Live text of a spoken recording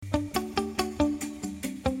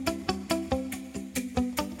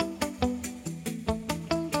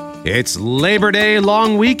It's Labor Day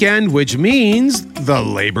long weekend, which means the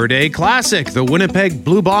Labor Day Classic, the Winnipeg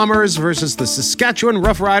Blue Bombers versus the Saskatchewan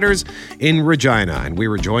Roughriders in Regina. And we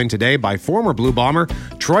were joined today by former Blue Bomber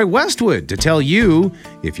Troy Westwood to tell you,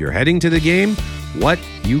 if you're heading to the game, what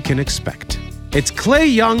you can expect. It's Clay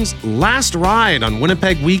Young's last ride on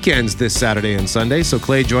Winnipeg weekends this Saturday and Sunday, so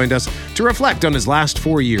Clay joined us to reflect on his last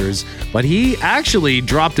 4 years, but he actually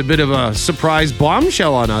dropped a bit of a surprise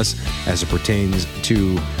bombshell on us as it pertains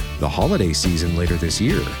to the holiday season later this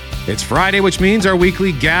year. It's Friday, which means our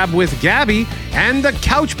weekly Gab with Gabby, and the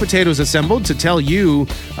Couch Potatoes assembled to tell you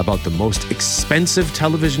about the most expensive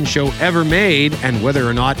television show ever made and whether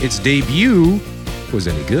or not its debut was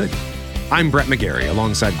any good. I'm Brett McGarry,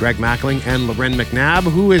 alongside Greg Mackling and Loren McNabb,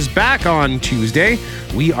 who is back on Tuesday.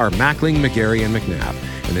 We are Mackling, McGarry, and McNabb,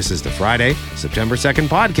 and this is the Friday, September 2nd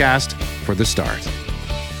podcast for The Start.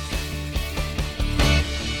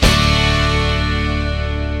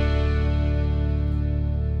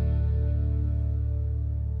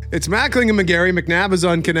 It's Mackling and McGarry. McNabb is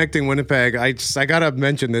on Connecting Winnipeg. I got to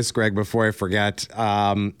mention this, Greg, before I forget.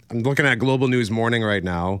 I'm looking at Global News Morning right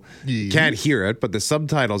now. Yeah. Can't hear it, but the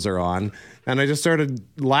subtitles are on. And I just started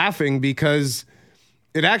laughing because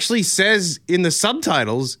it actually says in the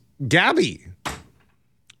subtitles, Gabby.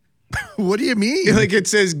 What do you mean? Like it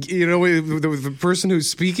says, you know, the person who's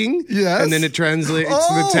speaking, yes, and then it translates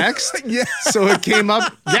the text. Yeah. So it came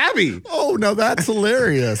up Gabby. Oh, now that's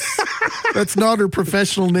hilarious. That's not her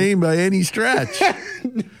professional name by any stretch.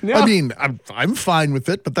 No. I mean, I'm fine with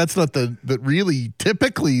it, but that's not the really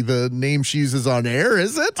typically the name she uses on air,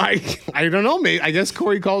 is it? I don't know. Maybe I guess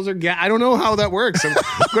Corey calls her Gabby. I don't know how that works.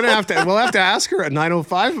 We'll have to ask her at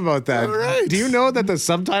 9:05 about that. All right. Do you know that the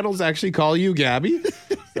subtitles actually call you Gabby?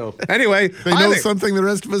 So anyway, they know something the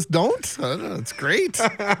rest of us don't. I don't know. It's great.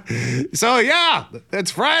 So yeah,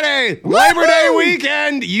 it's Friday, Labor Day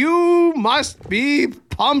weekend. You must be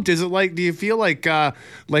pumped. Is it like? Do you feel like a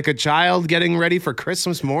child getting ready for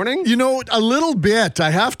Christmas morning? You know, a little bit.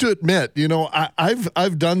 I have to admit. You know,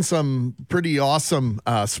 I've done some pretty awesome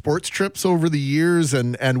sports trips over the years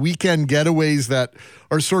and weekend getaways that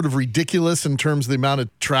are sort of ridiculous in terms of the amount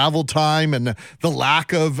of travel time and the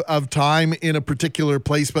lack of time in a particular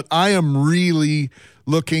place. But I am really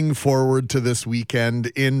looking forward to this weekend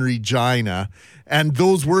in Regina. And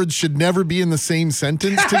those words should never be in the same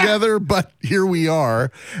sentence together, but here we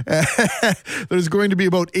are. There's going to be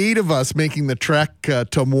about 8 of us making the trek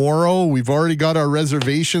tomorrow. We've already got our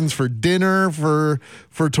reservations for dinner for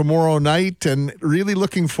tomorrow night, and really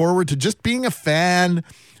looking forward to just being a fan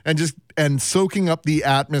and soaking up the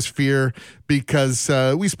atmosphere, because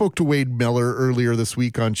we spoke to Wade Miller earlier this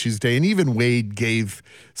week on Tuesday, and even Wade gave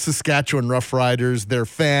Saskatchewan Roughriders, their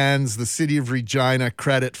fans, the city of Regina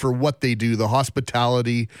credit for what they do, the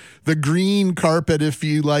hospitality, the green carpet, if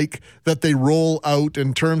you like, that they roll out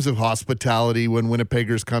in terms of hospitality when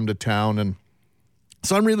Winnipeggers come to town. And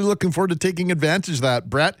so I'm really looking forward to taking advantage of that,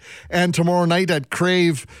 Brett. And tomorrow night at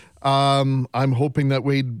Crave, I'm hoping that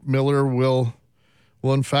Wade Miller will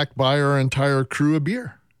in fact buy our entire crew a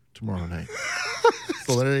beer tomorrow night.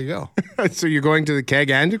 So there you go. So you're going to the Keg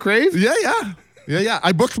and to Crave? Yeah.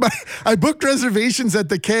 I booked reservations at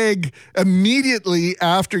the Keg immediately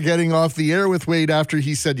after getting off the air with Wade, after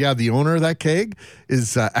he said, yeah, the owner of that Keg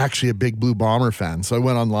is actually a big Blue Bomber fan. So I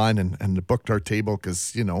went online and booked our table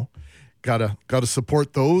because, you know, gotta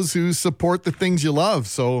support those who support the things you love.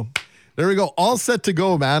 So there we go. All set to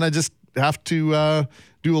go, man. I just have to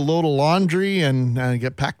do a load of laundry and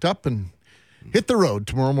get packed up and hit the road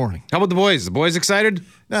tomorrow morning. How about the boys? The boys excited?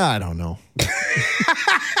 Nah, I don't know.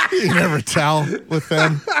 You never tell with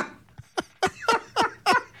them.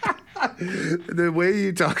 The way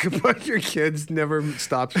you talk about your kids never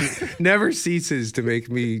ceases to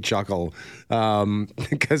make me chuckle.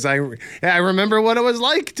 Because I remember what it was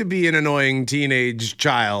like to be an annoying teenage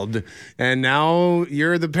child, and now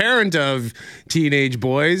you're the parent of teenage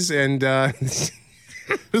boys, and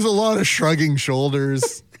there's a lot of shrugging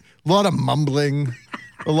shoulders, a lot of mumbling,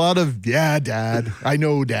 a lot of, yeah, Dad, I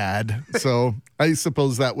know, Dad. So I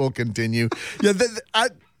suppose that will continue. Yeah,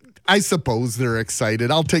 I suppose they're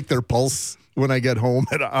excited. I'll take their pulse when I get home,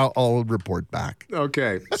 and I'll report back.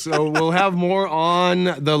 Okay, so we'll have more on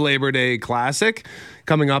the Labor Day Classic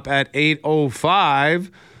coming up at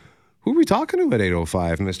 8:05. Who are we talking to at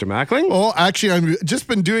 8:05, Mr. Mackling? Well, actually, I've just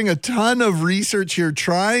been doing a ton of research here,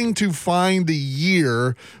 trying to find the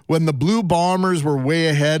year when the Blue Bombers were way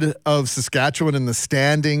ahead of Saskatchewan in the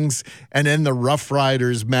standings, and then the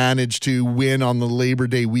Roughriders managed to win on the Labor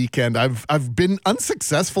Day weekend. I've been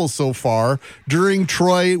unsuccessful so far during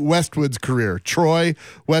Troy Westwood's career. Troy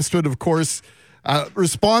Westwood, of course,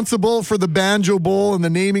 responsible for the Banjo Bowl and the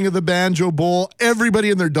naming of the Banjo Bowl. Everybody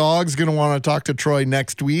and their dog's going to want to talk to Troy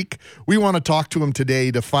next week. We want to talk to him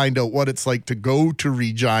today to find out what it's like to go to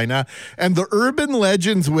Regina and the urban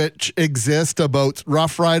legends which exist about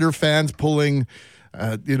Rough Rider fans pulling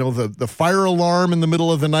the fire alarm in the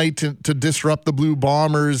middle of the night to disrupt the Blue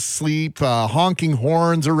Bombers' sleep, honking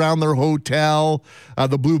horns around their hotel,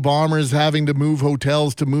 the Blue Bombers having to move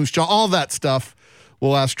hotels to Moose Jaw, all that stuff.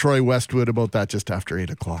 We'll ask Troy Westwood about that just after 8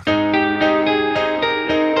 o'clock.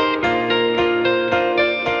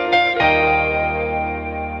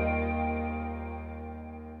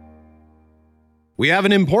 We have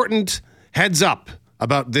an important heads up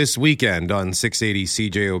about this weekend on 680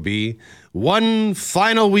 CJOB. One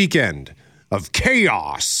final weekend of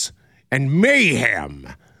chaos and mayhem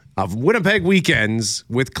of Winnipeg Weekends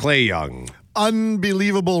with Clay Young.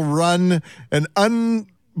 Unbelievable run, an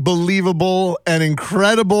unbelievable and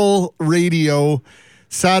incredible radio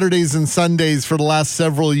Saturdays and Sundays for the last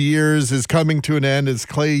several years is coming to an end as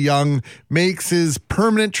Clay Young makes his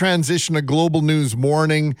permanent transition to Global News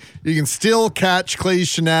Morning. You can still catch Clay's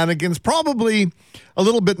shenanigans, probably a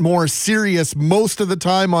little bit more serious most of the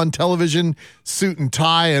time on television, suit and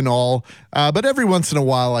tie and all. But every once in a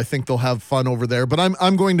while, I think they'll have fun over there. But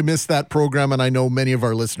I'm going to miss that program, and I know many of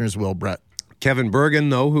our listeners will, Brett. Kevin Bergen,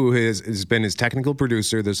 though, who has been his technical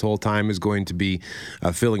producer this whole time, is going to be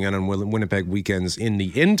filling in on Winnipeg Weekends in the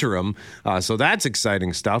interim. So that's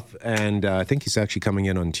exciting stuff. And I think he's actually coming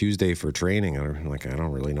in on Tuesday for training. I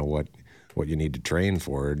don't really know what you need to train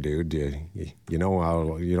for, dude. You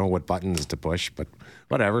know what buttons to push, but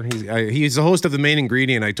whatever. He's the host of The Main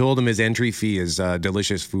Ingredient. I told him his entry fee is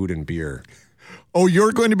delicious food and beer. Oh,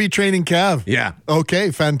 you're going to be training Kev? Yeah.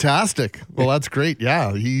 Okay, fantastic. Well, that's great.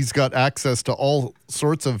 Yeah, he's got access to all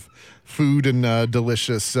sorts of food and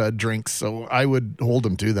delicious drinks, so I would hold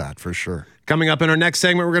him to that for sure. Coming up in our next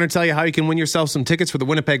segment, we're going to tell you how you can win yourself some tickets for the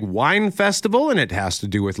Winnipeg Wine Festival, and it has to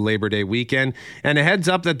do with Labor Day weekend. And a heads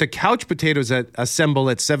up that the Couch Potatoes assemble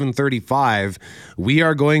at 7:35. We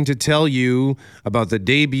are going to tell you about the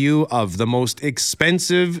debut of the most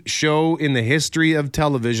expensive show in the history of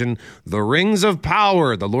television, The Rings of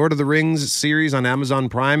Power, the Lord of the Rings series on Amazon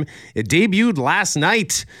Prime. It debuted last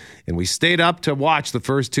night, and we stayed up to watch the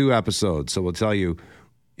first 2 episodes. So we'll tell you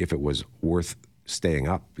if it was worth staying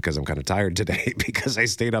up, because I'm kind of tired today because I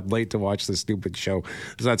stayed up late to watch this stupid show.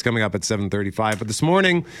 So that's coming up at 7:35. But this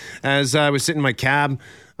morning, as I was sitting in my cab,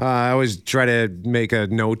 I always try to make a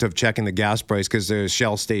note of checking the gas price because the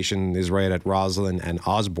Shell station is right at Roslyn and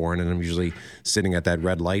Osborne, and I'm usually sitting at that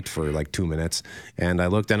red light for like 2 minutes. And I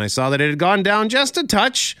looked and I saw that it had gone down just a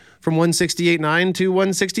touch from 168.9 to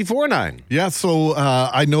 164.9. Yeah, so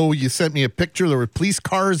I know you sent me a picture. There were police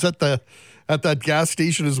cars at that gas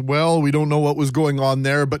station as well. We don't know what was going on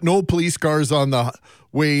there, but no police cars on the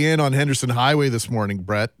way in on Henderson Highway this morning,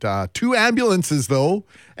 Brett. 2 ambulances, though,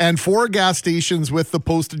 and 4 gas stations with the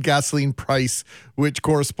posted gasoline price, which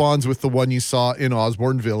corresponds with the one you saw in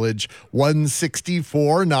Osborne Village.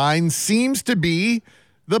 164.9 seems to be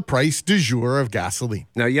the price du jour of gasoline.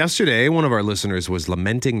 Now, yesterday, one of our listeners was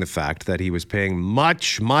lamenting the fact that he was paying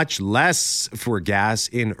much, much less for gas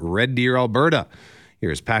in Red Deer, Alberta.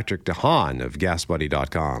 Here's Patrick DeHaan of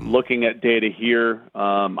GasBuddy.com. Looking at data here,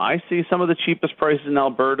 I see some of the cheapest prices in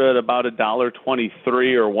Alberta at about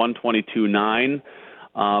 $1.23 or $1.22.9.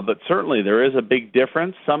 But certainly there is a big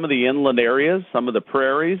difference. Some of the inland areas, some of the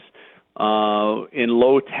prairies, in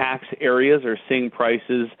low tax areas are seeing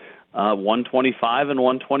prices $1.25 and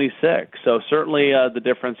 $1.26. So certainly the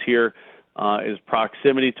difference here is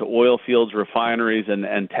proximity to oil fields, refineries,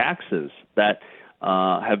 and taxes that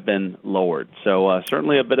have been lowered. So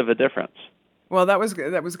certainly a bit of a difference. Well, that was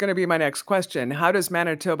going to be my next question. How does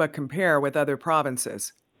Manitoba compare with other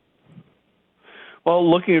provinces? Well,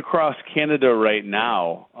 looking across Canada right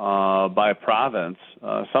now by province,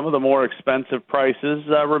 some of the more expensive prices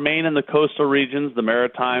remain in the coastal regions, the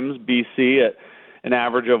Maritimes, BC at an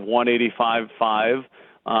average of $185.5.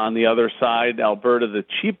 On the other side, Alberta, the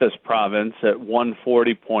cheapest province at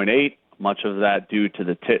 $140.8. Much of that due to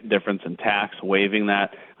the difference in tax, waiving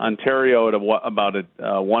that. Ontario at about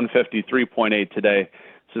 $153.8 today.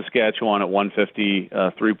 Saskatchewan at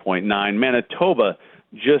 $153.9. Manitoba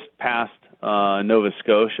just past Nova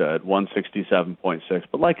Scotia at $167.6.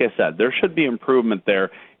 But like I said, there should be improvement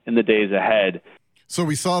there in the days ahead. So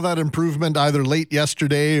we saw that improvement either late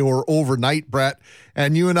yesterday or overnight, Brett.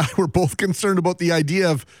 And you and I were both concerned about the idea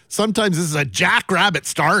of sometimes this is a jackrabbit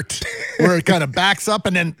start where it kind of backs up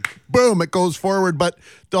and then boom, it goes forward. But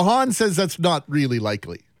DeHaan says that's not really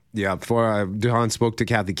likely. Yeah, Duhan spoke to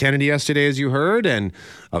Kathy Kennedy yesterday, as you heard, and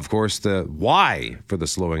of course the why for the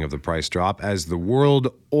slowing of the price drop as the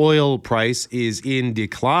world oil price is in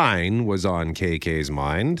decline was on KK's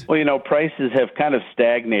mind. Well, prices have kind of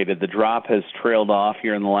stagnated. The drop has trailed off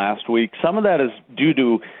here in the last week. Some of that is due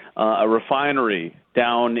to a refinery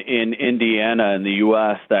down in Indiana in the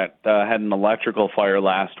U.S. that had an electrical fire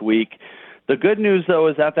last week. The good news, though,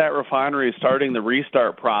 is that refinery is starting the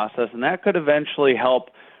restart process, and that could eventually help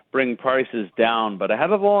bring prices down. But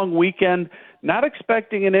ahead of the long weekend, not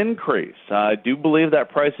expecting an increase. I do believe that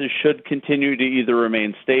prices should continue to either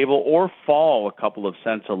remain stable or fall a couple of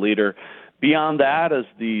cents a liter. Beyond that, as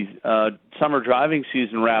the summer driving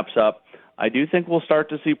season wraps up, I do think we'll start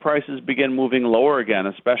to see prices begin moving lower again,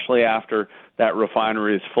 especially after that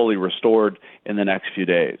refinery is fully restored in the next few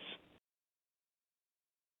days.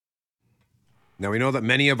 Now, we know that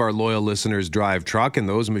many of our loyal listeners drive truck, and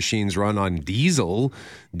those machines run on diesel.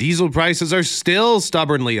 Diesel prices are still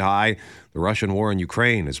stubbornly high. The Russian war in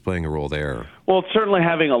Ukraine is playing a role there. Well, it's certainly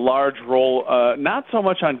having a large role, not so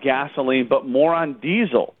much on gasoline, but more on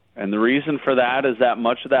diesel. And the reason for that is that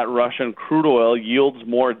much of that Russian crude oil yields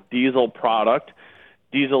more diesel product.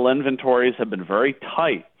 Diesel inventories have been very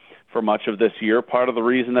tight for much of this year. Part of the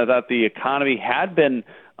reason is that the economy had been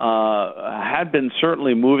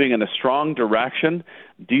certainly moving in a strong direction.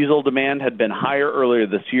 Diesel demand had been higher earlier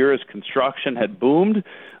this year as construction had boomed.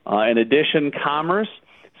 In addition, commerce,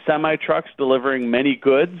 semi-trucks delivering many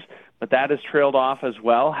goods, but that has trailed off as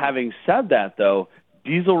well. Having said that, though,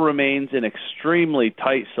 diesel remains in extremely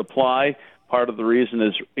tight supply. Part of the reason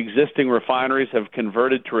is existing refineries have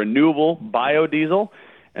converted to renewable biodiesel,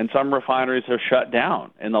 and some refineries have shut down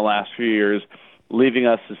in the last few years, leaving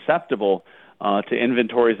us susceptible to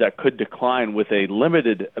inventories that could decline with a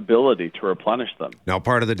limited ability to replenish them. Now,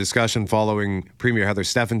 part of the discussion following Premier Heather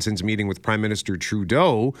Stefanson's meeting with Prime Minister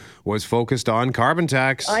Trudeau was focused on carbon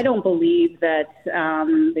tax. I don't believe that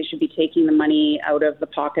they should be taking the money out of the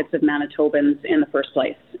pockets of Manitobans in the first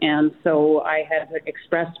place. And so I have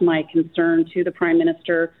expressed my concern to the Prime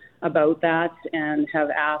Minister about that and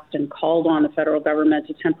have asked and called on the federal government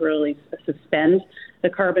to temporarily suspend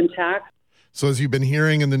the carbon tax. So as you've been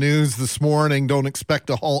hearing in the news this morning, don't expect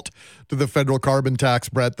a halt to the federal carbon tax,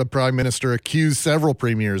 Brett. The Prime Minister accused several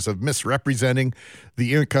premiers of misrepresenting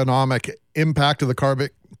the economic impact of the carbon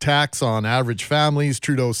tax on average families.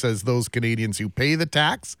 Trudeau says those Canadians who pay the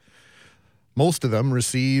tax, most of them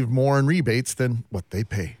receive more in rebates than what they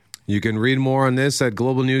pay. You can read more on this at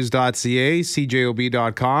globalnews.ca,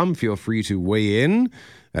 cjob.com. Feel free to weigh in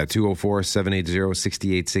at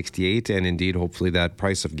 204-780-6868. And indeed, hopefully that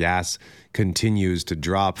price of gas continues to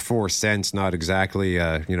drop. 4 cents, not exactly,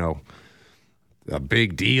 a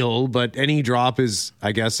big deal, but any drop is,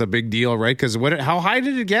 I guess, a big deal, right? Because how high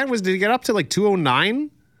did it get? Did it get up to like 209?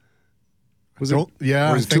 Was it?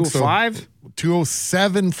 Yeah, or was it 205? So.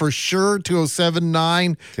 207 for sure,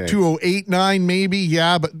 207.9, okay. 208.9 maybe,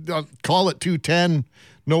 yeah, but call it 210,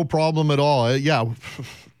 no problem at all. Yeah,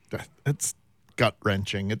 it's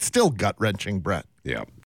gut-wrenching. It's still gut-wrenching, Brett. Yeah.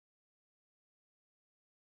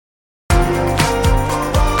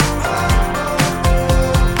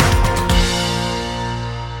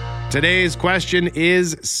 Today's question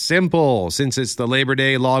is simple. Since it's the Labor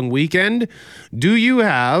Day long weekend, do you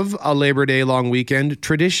have a Labor Day long weekend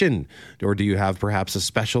tradition? Or do you have perhaps a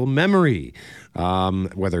special memory?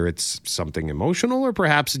 Whether it's something emotional or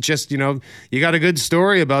perhaps it's just, you got a good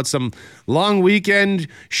story about some long weekend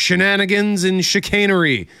shenanigans and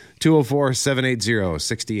chicanery.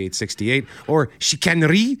 204-780-6868 or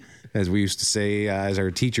chicanerie, as we used to say, as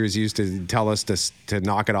our teachers used to tell us to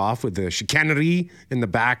knock it off with the chicanerie in the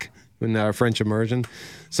back in our French immersion.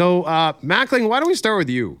 So, Mackling, why don't we start with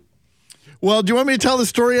you? Well, do you want me to tell the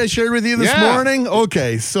story I shared with you this morning?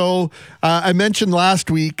 Okay, so I mentioned last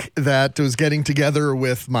week that I was getting together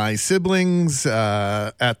with my siblings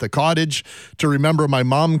at the cottage to remember my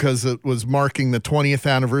mom because it was marking the 20th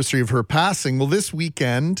anniversary of her passing. Well, this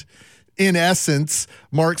weekend, in essence,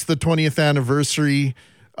 marks the 20th anniversary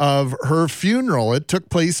of her funeral. It took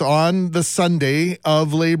place on the Sunday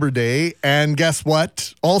of Labor Day, and guess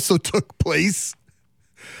what? Also took place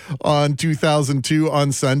on 2002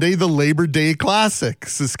 on Sunday, the Labor Day Classic.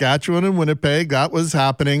 Saskatchewan and Winnipeg, that was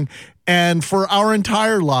happening. And for our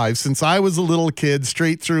entire lives, since I was a little kid,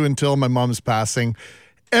 straight through until my mom's passing,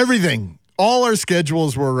 everything, all our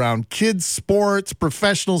schedules were around kids' sports,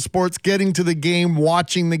 professional sports, getting to the game,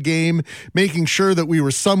 watching the game, making sure that we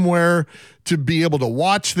were somewhere to be able to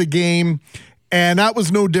watch the game. And that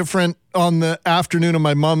was no different on the afternoon of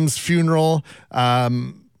my mom's funeral.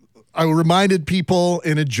 I reminded people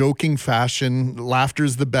in a joking fashion,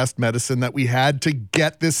 laughter's the best medicine, that we had to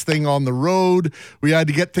get this thing on the road. We had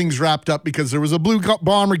to get things wrapped up because there was a Blue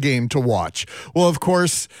Bomber game to watch. Well, of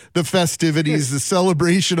course, the festivities, the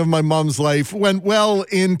celebration of my mom's life went well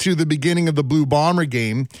into the beginning of the Blue Bomber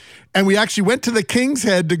game. And we actually went to the King's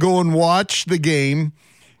Head to go and watch the game,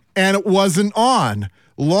 and it wasn't on.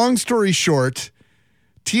 Long story short,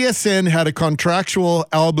 TSN had a contractual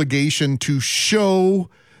obligation to show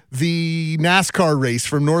the NASCAR race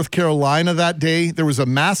from North Carolina that day. There was a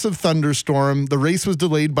massive thunderstorm. The race was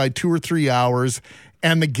delayed by 2 or 3 hours,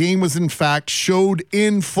 and the game was in fact showed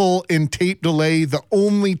in full in tape delay, the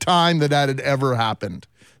only time that had ever happened.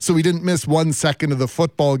 So we didn't miss 1 second of the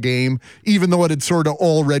football game, even though it had sort of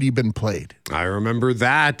already been played. I remember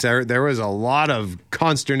that. There was a lot of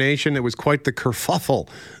consternation. It was quite the kerfuffle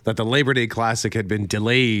that the Labor Day Classic had been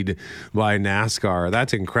delayed by NASCAR.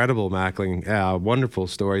 That's incredible, Mackling. Wonderful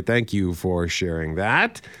story. Thank you for sharing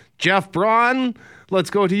that. Jeff Braun, let's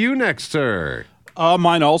go to you next, sir.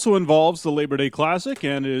 Mine also involves the Labor Day Classic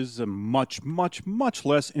and is much, much, much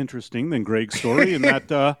less interesting than Greg's story in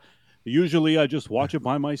that usually I just watch it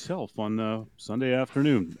by myself on Sunday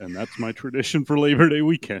afternoon, and that's my tradition for Labor Day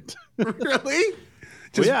weekend. Really?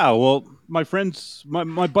 Well, my friends,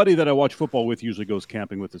 my buddy that I watch football with usually goes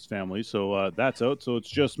camping with his family, so that's out. So it's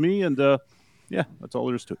just me, and that's all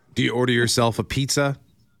there is to it. Do you order yourself a pizza?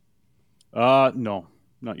 No,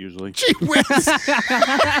 not usually. Gee whiz. This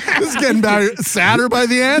is getting sadder by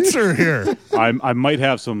the answer here. I might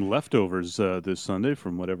have some leftovers this Sunday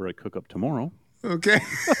from whatever I cook up tomorrow. Okay.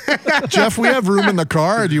 Jeff, we have room in the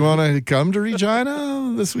car. Do you want to come to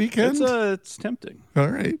Regina this weekend? It's tempting. All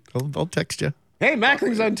right. I'll text you. Hey,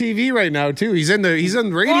 Mackling's on TV right now too. He's on the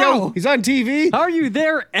radio. Whoa. He's on TV. How are you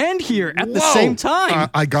there and here at the same time?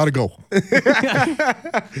 I gotta go.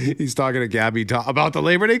 He's talking to Gabby about the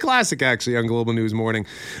Labor Day Classic, actually, on Global News Morning.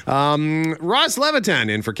 Ross Levitan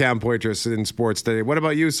in for Cam Poitras in Sports Today. What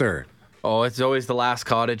about you, sir? Oh, it's always the last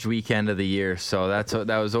cottage weekend of the year, so that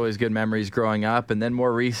was always good memories growing up. And then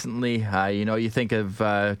more recently, you think of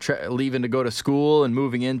leaving to go to school and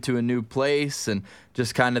moving into a new place, and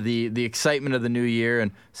just kind of the excitement of the new year.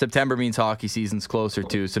 And September means hockey season's closer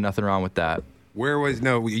too, so nothing wrong with that.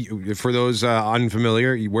 For those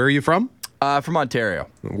unfamiliar, where are you from? From Ontario.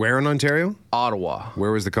 Where in Ontario? Ottawa.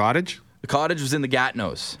 Where was the cottage? The cottage was in the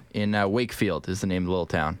Gatineaus in Wakefield is the name of the little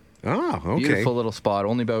town. Oh, okay. Beautiful little spot,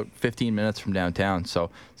 only about 15 minutes from downtown.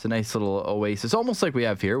 So it's a nice little oasis, almost like we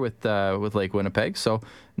have here with Lake Winnipeg. So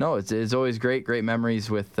no, it's always great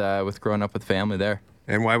memories with growing up with family there.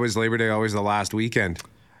 And why was Labor Day always the last weekend?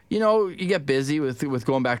 You get busy with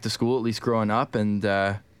going back to school, at least growing up, and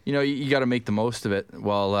you got to make the most of it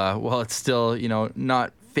while it's still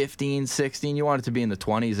not 15, 16. You want it to be in the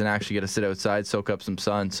 20s and actually get to sit outside, soak up some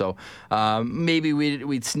sun. So maybe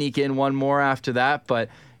we'd sneak in one more after that, but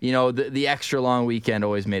the extra long weekend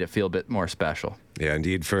always made it feel a bit more special. Yeah,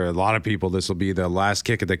 indeed. For a lot of people, this will be the last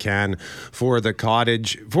kick of the can for the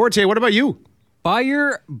cottage. Forte, what about you?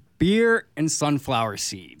 Fire, beer, and sunflower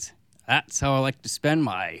seeds. That's how I like to spend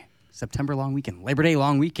my September long weekend, Labor Day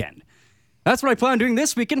long weekend. That's what I plan on doing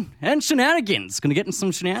this weekend. And shenanigans. Going to get in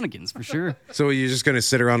some shenanigans for sure. So you're just going to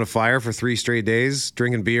sit around a fire for 3 straight days,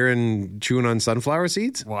 drinking beer and chewing on sunflower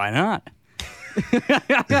seeds? Why not?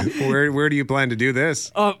 Where do you plan to do this?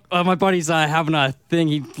 My buddy's having a thing.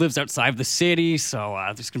 He lives outside the city, so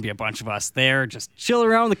there's going to be a bunch of us there just chill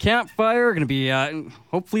around the campfire. Going to be,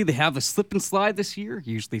 hopefully they have a slip and slide this year.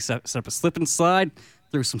 Usually set up a slip and slide,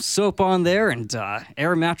 throw some soap on there, and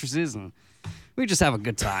air mattresses, and we just have a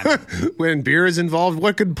good time. When beer is involved,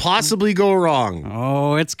 what could possibly go wrong?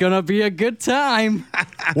 Oh, it's going to be a good time.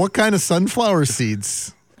 What kind of sunflower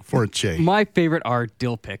seeds? My favorite are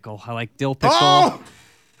dill pickle. I like dill pickle. Oh!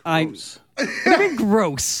 Gross. I mean,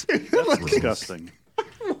 gross. That's disgusting.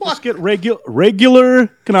 Just get regular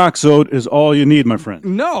Canucks-Oat is all you need, my friend.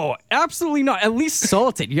 No, absolutely not. At least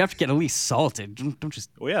salted. You have to get at least salted. Don't just...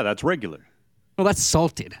 Oh, yeah, that's regular. No, that's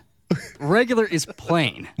salted. Regular is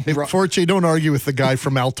plain. Hey, Forte, don't argue with the guy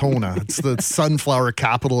from Altona. It's the sunflower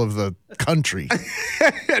capital of the country.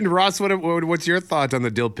 And Ross, what's your thought on the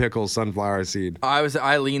dill pickle sunflower seed?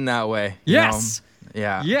 I lean that way. Yes.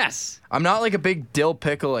 Yeah. Yes. I'm not like a big dill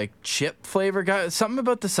pickle like chip flavor guy. Something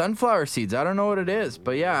about the sunflower seeds. I don't know what it is,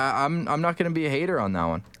 but yeah, I'm not going to be a hater on that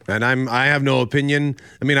one. And I have no opinion.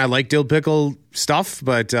 I mean, I like dill pickle stuff,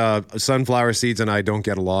 but sunflower seeds and I don't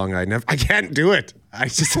get along. I can't do it.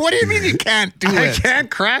 What do you mean you can't do I it? can't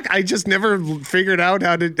crack. I just never figured out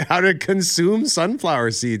how to consume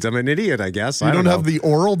sunflower seeds. I'm an idiot, I guess. You don't have the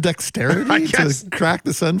oral dexterity guess. to crack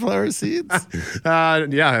the sunflower seeds?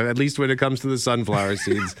 Yeah, at least when it comes to the sunflower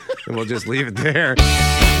seeds. And we'll just leave it there.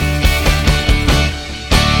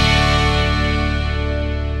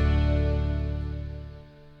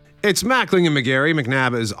 It's Mackling and McGarry.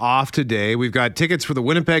 McNabb is off today. We've got tickets for the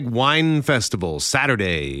Winnipeg Wine Festival,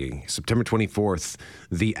 Saturday, September 24th,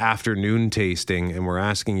 the afternoon tasting. And we're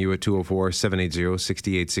asking you at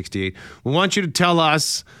 204-780-6868. We want you to tell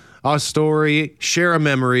us a story, share a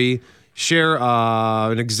memory, share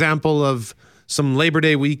an example of some Labor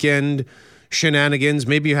Day weekend shenanigans.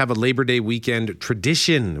 Maybe you have a Labor Day weekend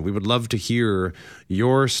tradition. We would love to hear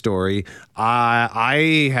your story.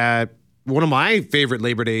 I had... One of my favorite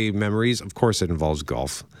Labor Day memories, of course, it involves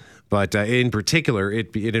golf. But in particular,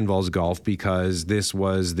 it involves golf because this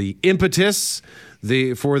was the impetus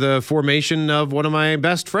for the formation of one of my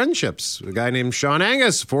best friendships, a guy named Sean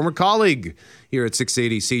Angus, former colleague here at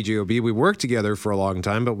 680 CJOB. We worked together for a long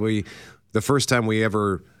time, but the first time we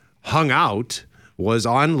ever hung out was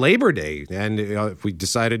on Labor Day. And we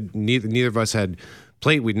decided neither of us had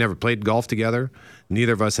played. We'd never played golf together.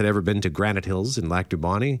 Neither of us had ever been to Granite Hills in Lac du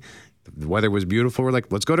Bonnet. The weather was beautiful. We're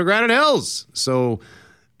like, let's go to Granite Hills. So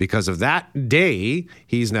because of that day,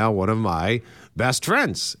 he's now one of my best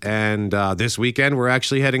friends. And this weekend, we're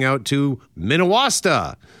actually heading out to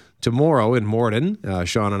Minnewaska tomorrow in Morden,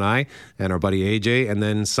 Sean and I, and our buddy AJ. And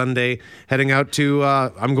then Sunday, heading out to,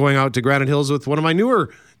 I'm going out to Granite Hills with one of my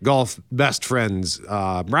newer golf best friends,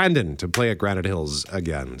 Brandon, to play at Granite Hills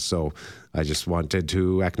again. So I just wanted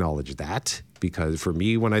to acknowledge that because for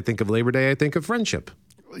me, when I think of Labor Day, I think of friendship.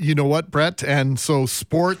 You know what, Brett? And so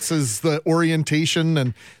sports is the orientation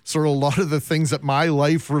and sort of a lot of the things that my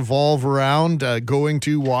life revolve around, going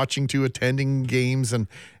to, watching to, attending games and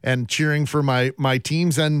cheering for my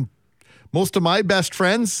teams. And most of my best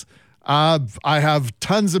friends, I have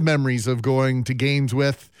tons of memories of going to games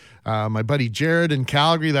with. My buddy Jared in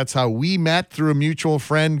Calgary, that's how we met through a mutual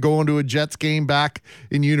friend going to a Jets game back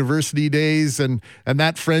in university days. And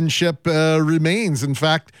that friendship remains. In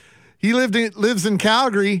fact, he lives in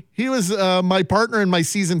Calgary. He was my partner in my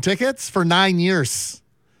season tickets for 9 years.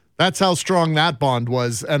 That's how strong that bond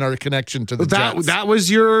was and our connection to the Jets. That was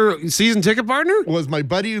your season ticket partner? Was my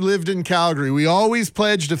buddy who lived in Calgary. We always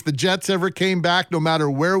pledged if the Jets ever came back, no matter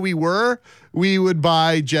where we were, we would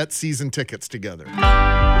buy Jets season tickets together.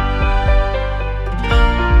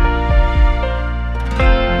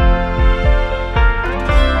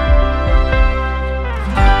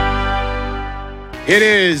 It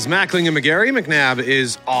is Mackling and McGarry. McNabb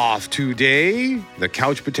is off today. The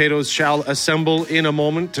Couch Potatoes shall assemble in a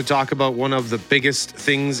moment to talk about one of the biggest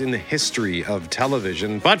things in the history of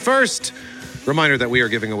television. But first, reminder that we are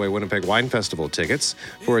giving away Winnipeg Wine Festival tickets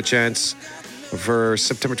for a chance for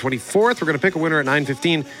September 24th. We're going to pick a winner at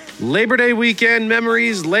 9:15. Labor Day weekend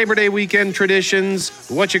memories, Labor Day weekend traditions.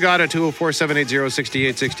 What you got at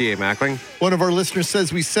 204-780-6868, Mackling? One of our listeners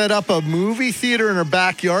says we set up a movie theater in our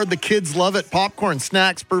backyard. The kids love it. Popcorn,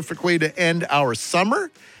 snacks, perfect way to end our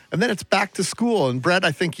summer. And then it's back to school. And Brett,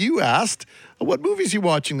 I think you asked, what movies are you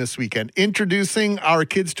watching this weekend? Introducing our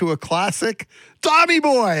kids to a classic, Tommy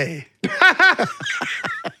Boy.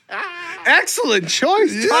 Excellent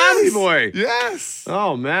choice, yes. Tommy Boy. Yes.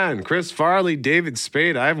 Oh, man. Chris Farley, David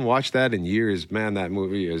Spade. I haven't watched that in years. Man, that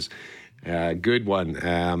movie is a good one.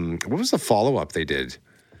 What was the follow-up they did?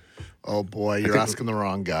 Oh, boy. You're asking the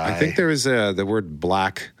wrong guy. I think there was the word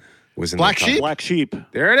black was in Black the Sheep? Black Sheep.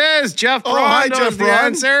 There it is. Jeff Braun hi, knows Jeff the Braun.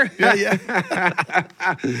 answer.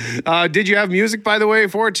 Yeah. Did you have music, by the way,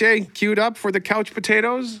 Forte, queued up for the Couch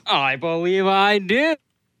Potatoes? I believe I did.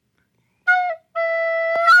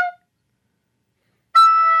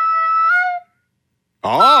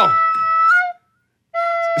 Oh.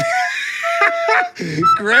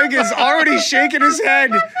 Greg is already shaking his head.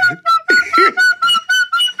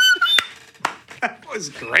 That was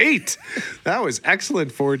great. That was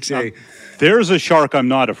excellent, Forte. There's a shark I'm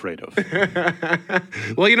not afraid of.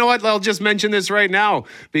 Well, you know what? I'll just mention this right now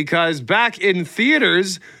because back in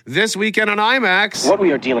theaters this weekend on IMAX. What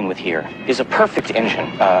we are dealing with here is a perfect engine,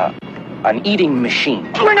 an eating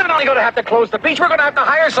machine. We're not only going to have to close the beach, we're going to have to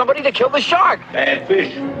hire somebody to kill the shark. Bad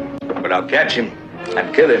fish, but I'll catch him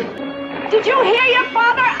and kill him. Did you hear your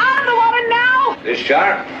father? Out of the water now! This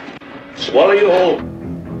shark, swallow you whole.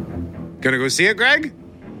 Gonna go see it, Greg?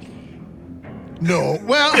 No.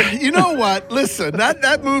 Well, you know what? Listen,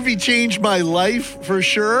 that movie changed my life for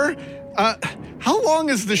sure. How long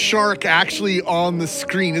is the shark actually on the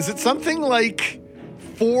screen? Is it something like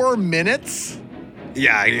 4 minutes?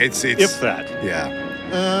 Yeah, it's if that. Yeah.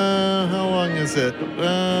 How long is it?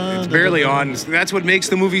 It's barely on. That's what makes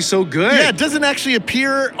the movie so good. Yeah, it doesn't actually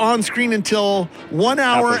appear on screen until 1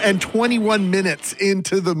 hour and 21 minutes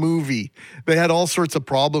into the movie. They had all sorts of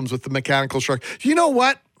problems with the mechanical shark. You know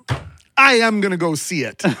what? I am going to go see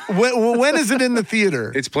it. When is it in the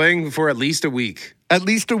theater? It's playing for at least a week. At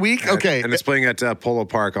least a week? Okay. And it's playing at Polo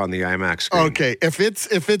Park on the IMAX screen. Okay. If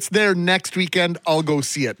it's there next weekend, I'll go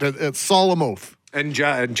see it. It's solemn oath. And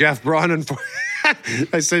Jeff Braun, I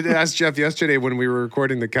asked Jeff yesterday when we were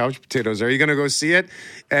recording the Couch Potatoes, are you going to go see it?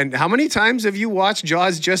 And how many times have you watched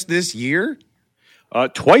Jaws just this year?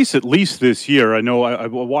 Twice at least this year. I know I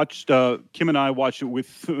watched, Kim and I watched it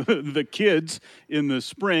with the kids in the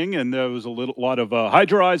spring, and there was a lot of hide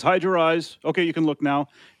your eyes. Okay, you can look now.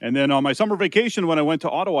 And then on my summer vacation, when I went to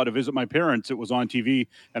Ottawa to visit my parents, it was on TV,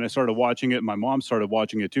 and I started watching it, and my mom started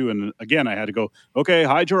watching it too. And again, I had to go, okay,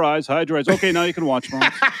 hide your eyes. Okay, now you can watch, Mom.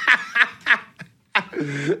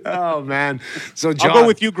 Oh man! So I'll go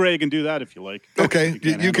with you, Greg, and do that if you like. Okay,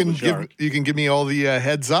 you can give me all the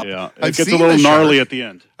heads up. Yeah, it gets a little gnarly at the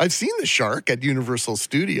end. I've seen the shark at Universal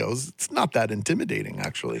Studios. It's not that intimidating,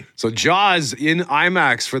 actually. So Jaws in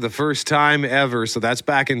IMAX for the first time ever. So that's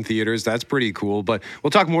back in theaters. That's pretty cool. But we'll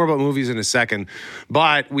talk more about movies in a second.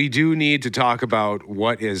 But we do need to talk about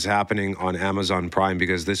what is happening on Amazon Prime,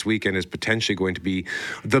 because this weekend is potentially going to be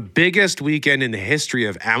the biggest weekend in the history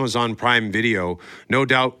of Amazon Prime Video. No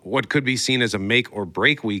doubt what could be seen as a make or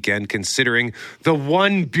break weekend, considering the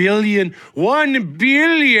 $1 billion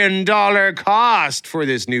cost for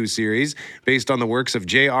this new series based on the works of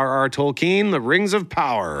J.R.R. Tolkien, The Rings of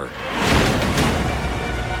Power.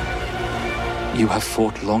 You have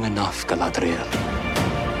fought long enough, Galadriel.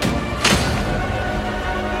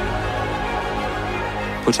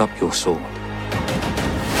 Put up your sword.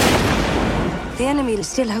 The enemy is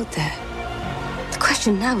still out there. The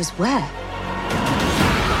question now is where?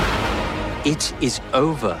 It is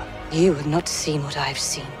over. You have not seen what I have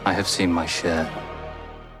seen. I have seen my share.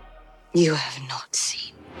 You have not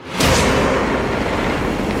seen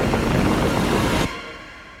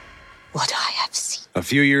what I have seen. A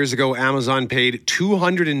few years ago, Amazon paid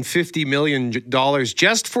 $250 million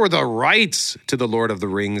just for the rights to The Lord of the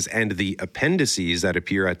Rings and the appendices that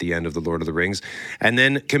appear at the end of The Lord of the Rings, and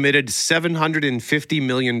then committed $750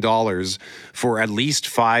 million for at least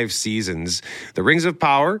 5 seasons. The Rings of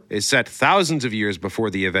Power is set thousands of years before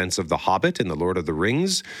the events of The Hobbit and The Lord of the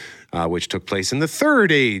Rings, which took place in the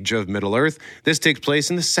Third Age of Middle-earth. This takes place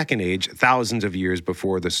in the Second Age, thousands of years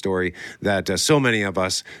before the story that so many of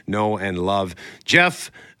us know and love.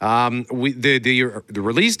 Jeff, the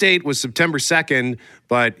release date was September 2nd,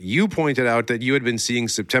 but you pointed out that you had been seeing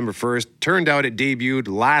September 1st. Turned out it debuted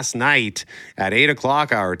last night at 8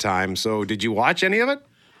 o'clock our time. So did you watch any of it?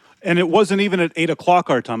 And it wasn't even at 8 o'clock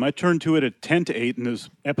our time. I turned to it at 10 to 8, and those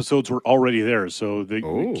episodes were already there. So they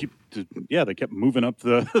kept moving up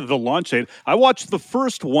the launch date. I watched the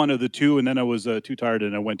first one of the two, and then I was too tired,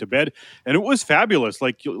 and I went to bed. And it was fabulous.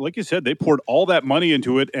 Like you said, they poured all that money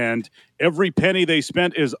into it, and every penny they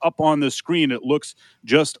spent is up on the screen. It looks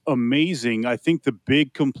just amazing. I think the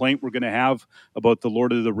big complaint we're going to have about the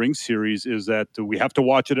Lord of the Rings series is that we have to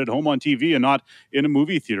watch it at home on TV and not in a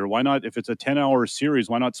movie theater. Why not? If it's a 10-hour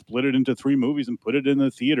series, why not split it into 3 movies and put it in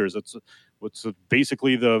the theaters? That's what's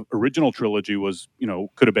basically the original trilogy was,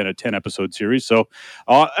 could have been a 10-episode series. So,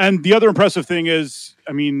 and the other impressive thing is,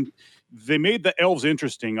 they made the elves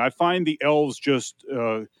interesting. I find the elves just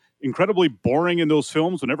incredibly boring in those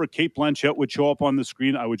films. Whenever Cate Blanchett would show up on the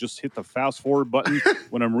screen, I would just hit the fast forward button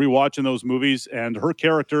when I'm rewatching those movies. And her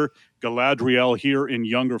character, Galadriel, here in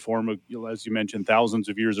younger form, as you mentioned, thousands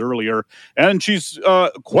of years earlier. And she's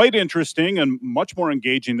quite interesting and much more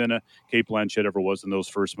engaging than Cate Blanchett ever was in those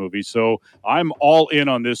first movies. So I'm all in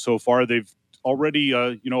on this so far. They've already,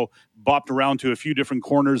 bopped around to a few different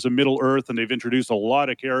corners of Middle Earth, and they've introduced a lot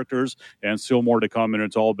of characters, and still more to come.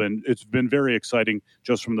 And it's been very exciting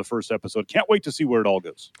just from the first episode. Can't wait to see where it all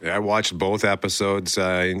goes. Yeah, I watched both episodes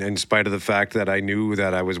in spite of the fact that I knew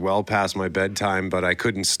that I was well past my bedtime, but I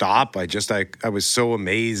couldn't stop. I was so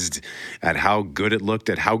amazed at how good it looked,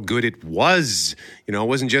 at how good it was. It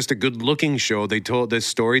wasn't just a good-looking show. The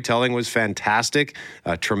storytelling was fantastic,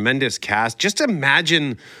 a tremendous cast. Just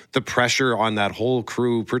imagine the pressure on that whole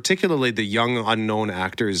crew, particularly particularly the young unknown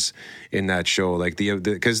actors in that show. Like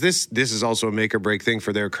because this is also a make or break thing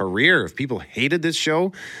for their career. If people hated this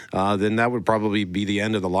show, then that would probably be the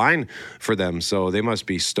end of the line for them. So they must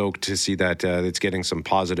be stoked to see that it's getting some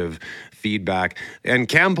positive feedback. And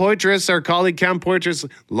Cam Poitras, our colleague Cam Poitras,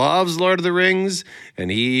 loves Lord of the Rings,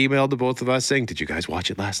 and he emailed to both of us saying, "Did you guys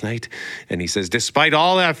watch it last night?" And he says, "Despite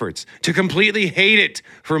all efforts to completely hate it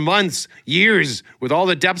for months, years, with all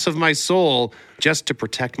the depths of my soul, just to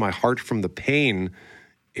protect my heart from the pain,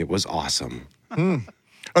 it was awesome."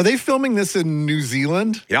 Are they filming this in New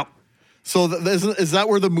Zealand? Yep. So is that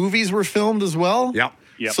where the movies were filmed as well? Yep.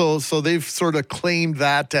 Yep. So they've sort of claimed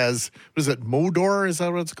that as, what is it, Mordor? Is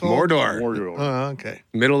that what it's called? Mordor. Oh, okay.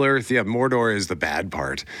 Middle Earth. Yeah, Mordor is the bad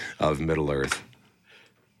part of Middle Earth.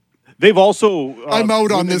 They've also. I'm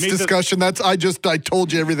out on this discussion. I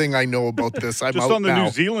told you everything I know about this. I'm just out on the now. New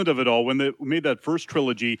Zealand of it all. When they made that first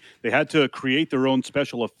trilogy, they had to create their own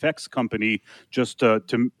special effects company just to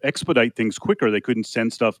expedite things quicker. They couldn't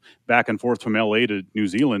send stuff back and forth from LA to New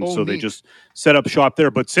Zealand, so they just set up shop there.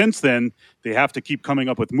 But since then, they have to keep coming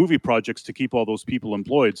up with movie projects to keep all those people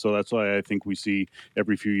employed. So that's why I think we see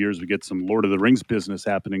every few years we get some Lord of the Rings business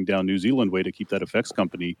happening down New Zealand way to keep that effects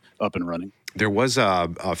company up and running. There was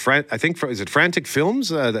I think, is it Frantic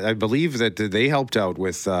Films? I believe that they helped out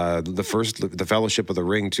with the Fellowship of the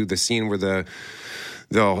Ring, to the scene where the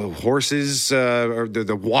horses or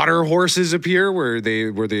the water horses appear, where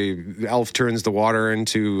the elf turns the water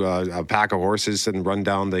into a pack of horses and run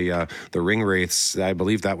down the ring wraiths. I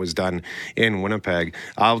believe that was done in Winnipeg.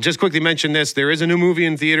 I'll just quickly mention this: there is a new movie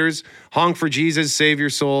in theaters, Honk for Jesus, Save Your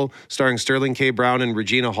Soul, starring Sterling K. Brown and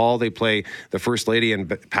Regina Hall. They play the First Lady and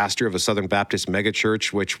pastor of a Southern Baptist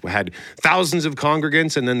megachurch, which had thousands of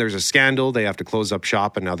congregants, and then there's a scandal. They have to close up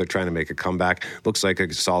shop, and now they're trying to make a comeback. Looks like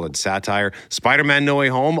a solid satire. Spider-Man No Way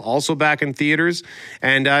Home, also back in theaters.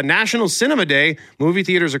 And National Cinema Day, movie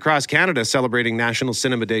theaters across Canada celebrating National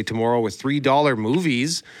Cinema Day tomorrow with $3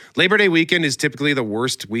 movies. Labor Day weekend is typically the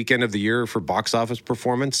worst weekend of the year for box office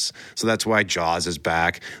performance, so that's why Jaws is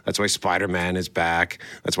back. That's why Spider-Man is back.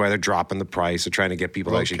 That's why they're dropping the price. They're trying to get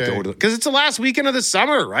people to actually go to it. Because it's the last weekend of the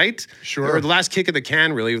summer, right? Sure. Or the last kick of the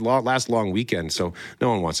can, really, last long weekend, so no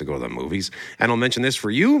one wants to go to the movies. And I'll mention this for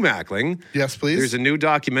you, Mackling. Yes, please. There's a new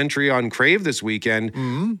documentary on Crave this weekend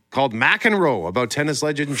called McEnroe, about tennis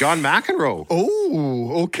legend John McEnroe.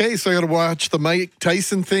 Oh, okay. So I got to watch the Mike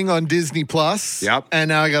Tyson thing on Disney Plus. Yep. And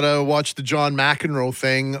now I got to watch the John McEnroe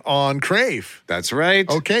thing on Crave. That's right.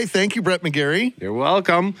 Okay. Thank you, Brett McGarry. You're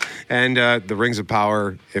welcome. And The Rings of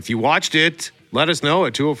Power, if you watched it, let us know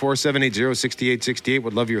at 204-780-6868.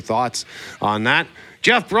 Would love your thoughts on that.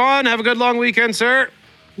 Jeff Braun, have a good long weekend, sir.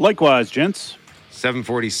 Likewise, gents.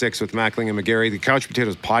 746 with Mackling and McGarry. The Couch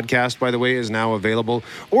Potatoes podcast, by the way, is now available,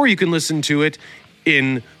 or you can listen to it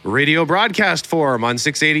in radio broadcast form on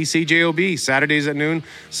 680 CJOB, Saturdays at noon,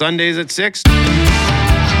 Sundays at 6.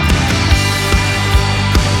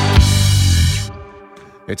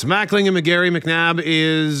 It's Mackling and McGarry. McNabb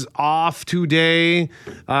is off today.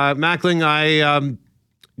 Mackling, I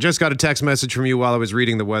just got a text message from you while I was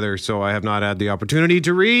reading the weather, so I have not had the opportunity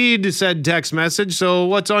to read said text message. So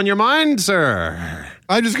what's on your mind, sir?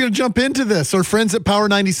 I'm just going to jump into this. Our friends at Power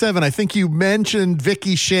 97, I think you mentioned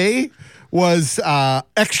Vicky Shea was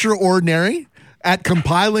extraordinary at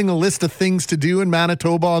compiling a list of things to do in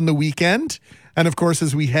Manitoba on the weekend. And of course,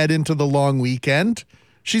 as we head into the long weekend,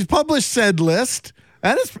 she's published said list,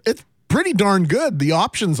 and it's pretty darn good. The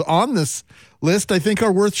options on this list, I think,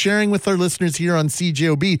 are worth sharing with our listeners here on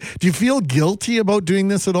CJOB. Do you feel guilty about doing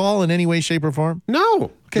this at all in any way, shape, or form?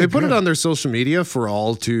 No. Okay, they put it on their social media for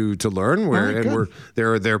all to learn.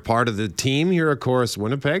 They're part of the team here at Chorus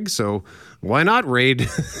Winnipeg, so why not raid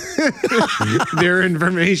their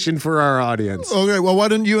information for our audience? Okay, well, why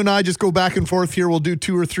don't you and I just go back and forth here? We'll do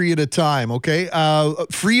 2 or 3 at a time, okay?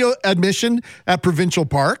 Free admission at provincial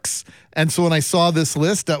parks. And so when I saw this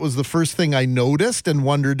list, that was the first thing I noticed and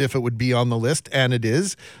wondered if it would be on the list, and it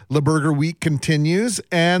is. Le Burger Week continues,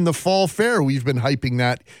 and the Fall Fair, we've been hyping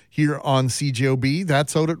that here on CJOB.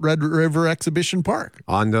 That's out at Red River Exhibition Park.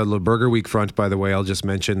 On the Le Burger Week front, by the way, I'll just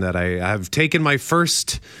mention that I have taken my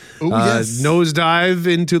first nosedive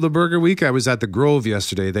into Le Burger Week. I was at the Grove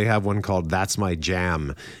yesterday. They have one called That's My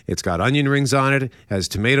Jam. It's got onion rings on it, has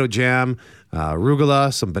tomato jam,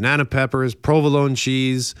 arugula, some banana peppers, provolone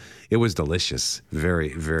cheese. It was delicious.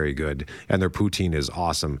 Very, very good. And their poutine is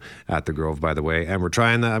awesome at the Grove, by the way. And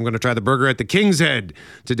I'm going to try the burger at the King's Head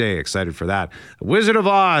today. Excited for that. Wizard of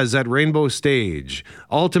Oz at Rainbow Stage.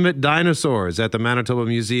 Ultimate Dinosaurs at the Manitoba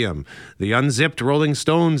Museum. The Unzipped Rolling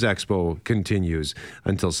Stones Expo continues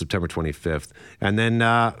until September 25th. And then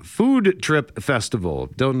Food Trip Festival.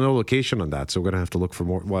 Don't know location on that, so we're going to have to look for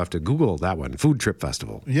more. We'll have to Google that one. Food Trip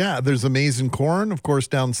Festival. Yeah, there's Amazing Corn, of course,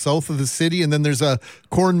 down south of the city. And then there's a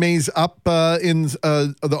corn maze up in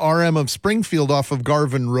the RM of Springfield off of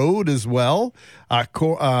Garvin Road as well.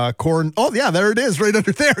 Corn. Oh, yeah, there it is right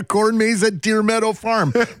under there. Corn maze at Deer Meadow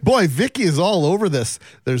Farm. Boy, Vicky is all over this.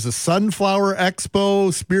 There's a Sunflower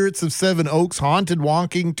Expo, Spirits of Seven Oaks, Haunted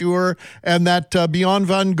Walking Tour, and that Beyond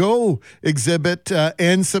Van Gogh exhibit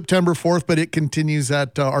ends September 4th, but it continues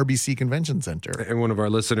at RBC Convention Center. And one of our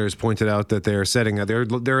listeners pointed out that they're setting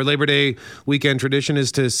their Labor Day weekend tradition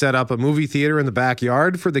is to set up a movie theater in the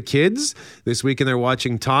backyard for the kids. This weekend they're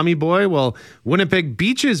watching Tommy Boy. Well, Winnipeg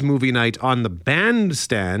Beach's movie night on the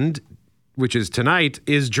bandstand, which is tonight,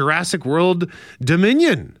 is Jurassic World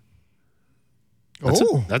Dominion.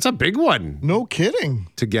 That's a big one. No kidding.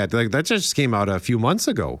 To get that just came out a few months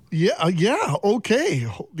ago. Yeah, okay.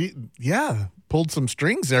 Yeah, pulled some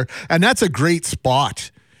strings there. And that's a great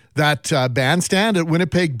spot. That bandstand at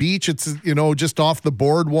Winnipeg Beach, it's, just off the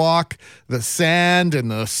boardwalk. The sand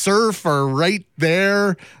and the surf are right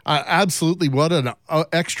there. Absolutely, what an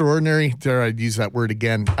extraordinary, dare I use that word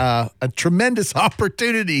again, a tremendous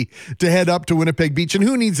opportunity to head up to Winnipeg Beach. And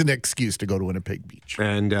who needs an excuse to go to Winnipeg Beach?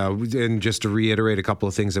 And just to reiterate a couple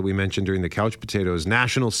of things that we mentioned during the Couch Potatoes,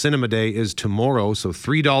 National Cinema Day is tomorrow, so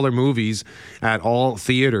 $3 movies at all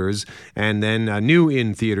theaters. And then new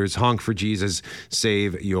in theaters, Honk for Jesus,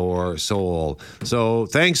 Save Your Soul. So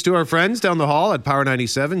thanks to our friends down the hall at Power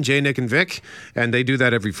 97, Jay, Nick, and Vic. And they do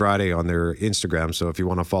that every Friday on their Instagram. So if you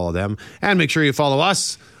want to follow them, and make sure you follow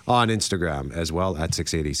us on Instagram as well at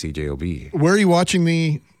 680CJOB. Where are you watching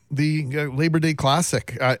the Labor Day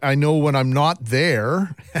Classic? I know when I'm not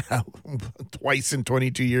there, twice in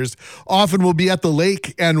 22 years, often we'll be at the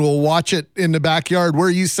lake and we'll watch it in the backyard. Where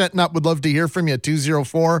are you setting up? Would love to hear from you.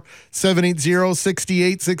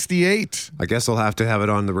 204-780-6868. I guess I'll have to have it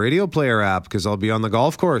on the radio player app because I'll be on the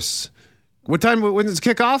golf course. What time, when does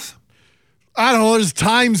kickoff? I don't know. There's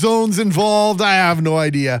time zones involved. I have no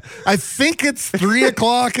idea. I think it's 3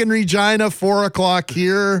 o'clock in Regina, 4 o'clock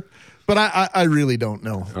here. But I really don't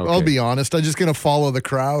know. Okay. I'll be honest. I'm just going to follow the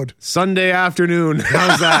crowd. Sunday afternoon.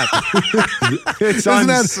 How's that? It's on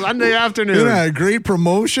Sunday afternoon. Isn't that a great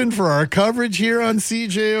promotion for our coverage here on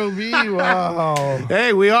CJOB? Wow.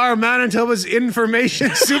 Hey, we are Manitoba's information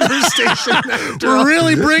superstation. We're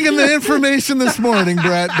really bringing the information this morning,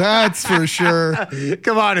 Brett. That's for sure.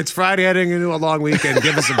 Come on. It's Friday heading into a long weekend.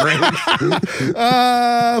 Give us a break.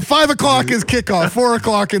 5 o'clock is kickoff. 4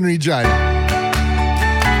 o'clock in Regina.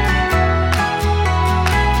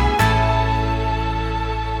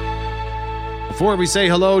 Before we say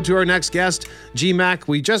hello to our next guest, GMAC,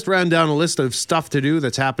 we just ran down a list of stuff to do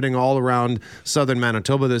that's happening all around southern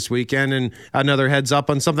Manitoba this weekend, and another heads up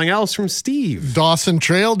on something else from Steve. Dawson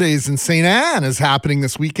Trail Days in St. Anne is happening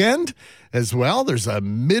this weekend as well. There's a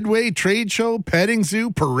Midway trade show, petting zoo,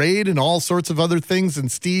 parade, and all sorts of other things,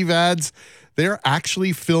 and Steve adds they're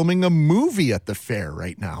actually filming a movie at the fair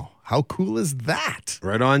right now. How cool is that?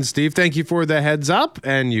 Right on, Steve. Thank you for the heads up.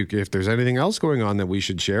 And if there's anything else going on that we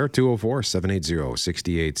should share,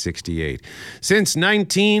 204-780-6868. Since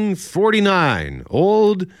 1949,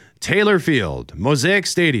 Old Taylor Field, Mosaic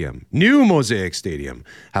Stadium, New Mosaic Stadium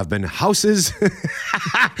have been houses.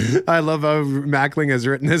 I love how Mackling has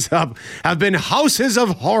written this up. Have been houses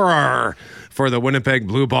of horror for the Winnipeg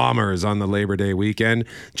Blue Bombers on the Labor Day weekend.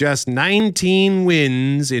 Just 19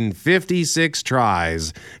 wins in 56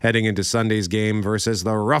 tries heading into Sunday's game versus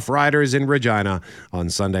the Rough Riders in Regina on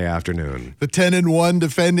Sunday afternoon. The 10-1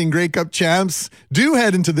 defending Grey Cup champs do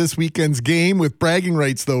head into this weekend's game with bragging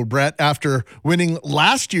rights, though, Brett, after winning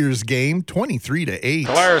last year's game 23-8.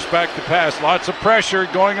 Collaros back to pass. Lots of pressure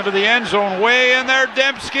going into the end zone. Way in there.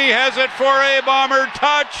 Dembski has it for a Bomber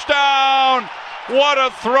touchdown. What a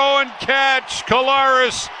throw and catch.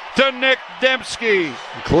 Collaros to Nick Dembski.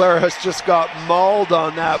 Collaros just got mauled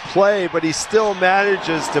on that play, but he still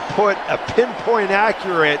manages to put a pinpoint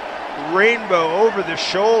accurate rainbow over the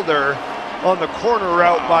shoulder on the corner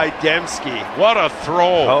route by Dembski. What a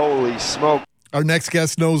throw. Holy smoke. Our next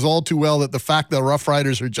guest knows all too well that the fact that Rough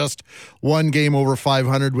Riders are just one game over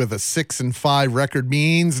 500 with a 6-5 record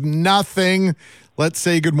means nothing. Let's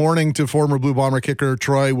say good morning to former Blue Bomber kicker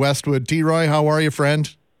Troy Westwood. T-Roy, how are you,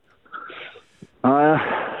 friend?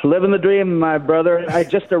 Living the dream, my brother.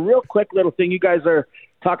 Just a real quick little thing. You guys are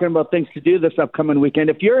talking about things to do this upcoming weekend.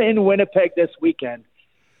 If you're in Winnipeg this weekend,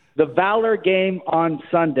 the Valor game on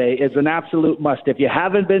Sunday is an absolute must. If you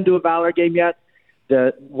haven't been to a Valor game yet,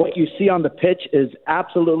 what you see on the pitch is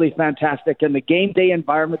absolutely fantastic. And the game day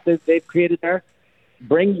environment that they've created there,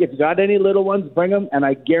 if you've got any little ones, bring them, and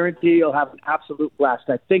I guarantee you'll have an absolute blast.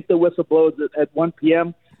 I think the whistle blows at 1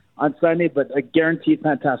 p.m. on Sunday, but a guaranteed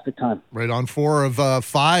fantastic time. Right on 4 of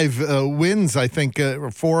 5 wins, I think,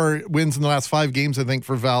 4 wins in the last 5 games, I think,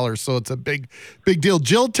 for Valor. So it's a big deal.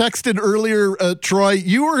 Jill texted earlier, Troy,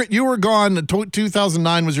 you were gone.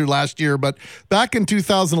 2009 was your last year, but back in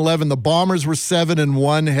 2011, the Bombers were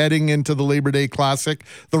 7-1 heading into the Labor Day Classic.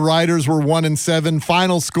 The Riders were 1-7.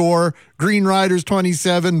 Final score: Green Riders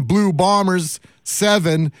 27, Blue Bombers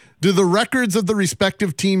 7. Do the records of the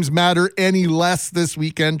respective teams matter any less this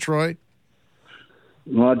weekend, Troy?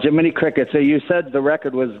 Well, Jiminy Cricket. So you said the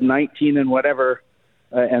record was 19 and whatever,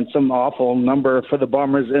 and some awful number for the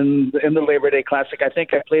Bombers in the Labor Day Classic. I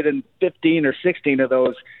think I played in 15 or 16 of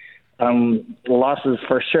those losses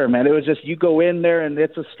for sure, man. It was just, you go in there and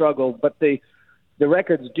it's a struggle, but the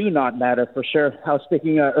records do not matter for sure. I was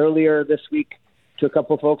speaking earlier this week to a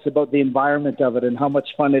couple of folks about the environment of it and how much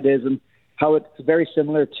fun it is, and how it's very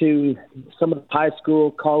similar to some of the high school,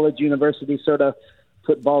 college, university sort of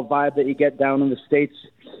football vibe that you get down in the States.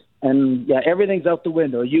 And, yeah, everything's out the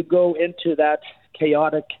window. You go into that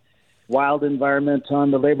chaotic, wild environment on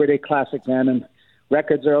the Labor Day Classic, man, and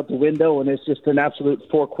records are out the window, and it's just an absolute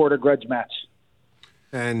 4-quarter grudge match.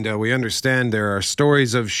 And we understand there are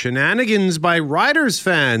stories of shenanigans by Riders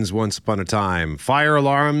fans once upon a time. Fire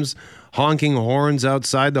alarms, honking horns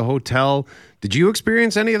outside the hotel. Did you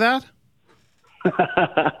experience any of that?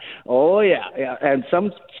 Oh, yeah. And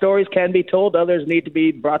some stories can be told. Others need to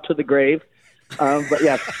be brought to the grave. But,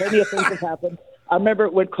 yeah, plenty of things have happened. I remember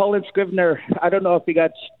when Colin Scrivener, I don't know if he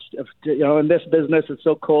got, in this business, it's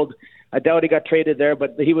so cold. I doubt he got traded there,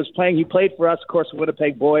 but he was playing. He played for us, of course, a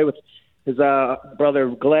Winnipeg boy with his brother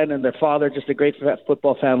Glenn and their father, just a great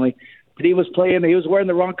football family. But he was playing. He was wearing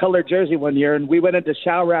the wrong color jersey one year, and we went into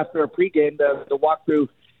shower after a pregame, the walkthrough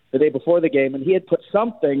the day before the game, and he had put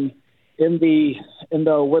something in the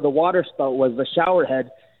where the water spout was, the shower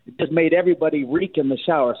head. It just made everybody reek in the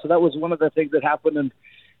shower. So that was one of the things that happened. And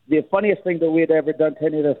the funniest thing that we had ever done to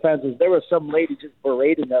any of the fans is there was some lady just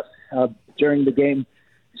berating us during the game.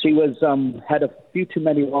 She was had a few too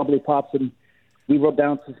many wobbly pops, and we wrote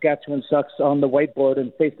down Saskatchewan sucks on the whiteboard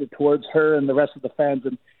and faced it towards her and the rest of the fans.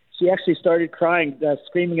 And she actually started crying,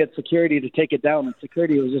 screaming at security to take it down, and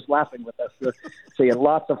security was just laughing with us. So yeah,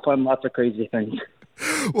 lots of fun, lots of crazy things.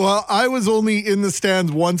 Well, I was only in the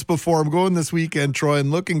stands once before. I'm going this weekend, Troy, and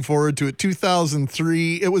looking forward to it.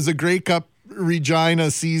 2003, it was a Grey Cup Regina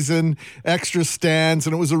season, extra stands,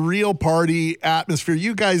 and it was a real party atmosphere.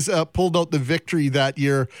 You guys pulled out the victory that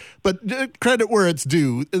year, but credit where it's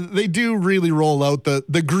due. They do really roll out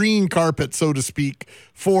the green carpet, so to speak,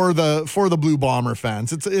 for the Blue Bomber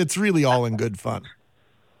fans. It's really all in good fun.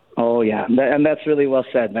 Oh, yeah, and that's really well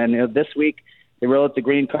said, man. This week, they roll out the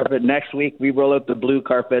green carpet. Next week, we roll out the blue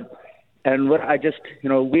carpet. And we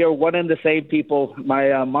are one and the same people.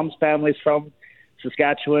 My mom's family's from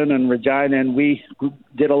Saskatchewan and Regina, and we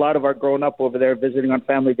did a lot of our growing up over there, visiting on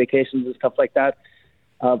family vacations and stuff like that.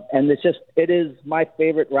 And it is my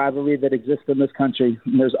favorite rivalry that exists in this country.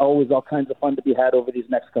 And there's always all kinds of fun to be had over these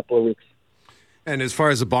next couple of weeks. And as far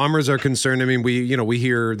as the Bombers are concerned, I mean, we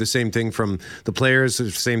hear the same thing from the players, the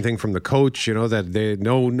same thing from the coach, that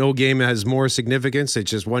no game has more significance. It's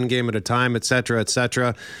just one game at a time, et cetera, et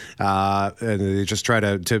cetera. And they just try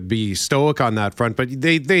to be stoic on that front. But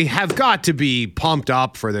they have got to be pumped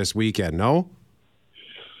up for this weekend, no?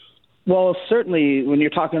 Well, certainly when you're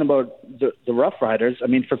talking about the Rough Riders, I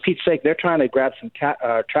mean, for Pete's sake, they're trying to grab some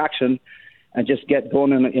traction and just get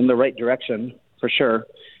going in the right direction, for sure.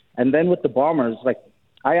 And then with the Bombers,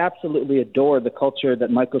 I absolutely adore the culture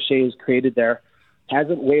that Mike O'Shea has created there.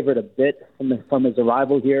 Hasn't wavered a bit from his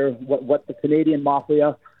arrival here. What the Canadian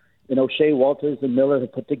Mafia, O'Shea, Walters, and Miller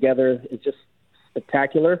have put together is just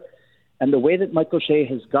spectacular. And the way that Mike O'Shea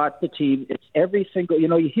has got the team, it's every single,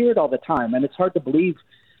 you hear it all the time, and it's hard to believe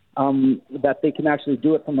that they can actually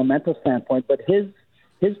do it from a mental standpoint. But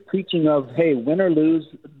his preaching of, hey, win or lose,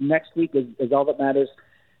 next week is all that matters.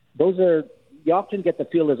 You often get the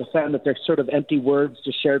feel as a fan that they're sort of empty words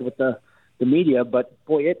just shared with the media, but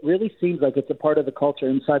boy, it really seems like it's a part of the culture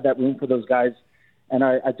inside that room for those guys. And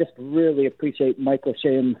I just really appreciate Mike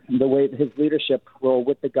O'Shea and the way his leadership role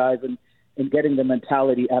with the guys and getting the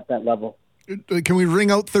mentality at that level. Can we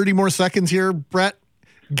ring out 30 more seconds here, Brett?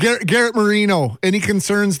 Garrett Marino, any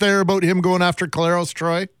concerns there about him going after Collaros,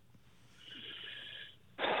 Troy?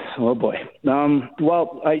 Oh, boy.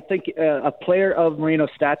 Well, I think a player of Marino's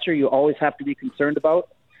stature you always have to be concerned about.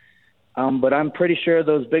 But I'm pretty sure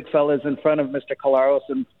those big fellas in front of Mr. Collaros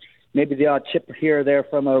and maybe the odd chip here or there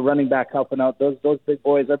from a running back helping out, those big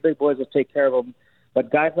boys, our big boys will take care of them. But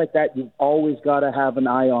guys like that, you've always got to have an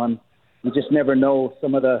eye on. You just never know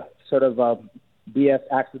some of the sort of BS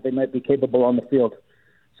acts that they might be capable on the field.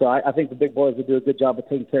 So I think the big boys will do a good job of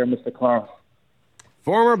taking care of Mr. Collaros.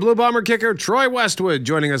 Former Blue Bomber kicker Troy Westwood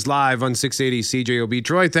joining us live on 680 CJOB.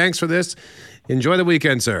 Troy, thanks for this. Enjoy the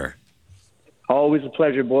weekend, sir. Always a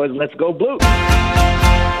pleasure, boys. Let's go Blue.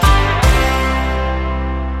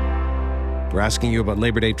 We're asking you about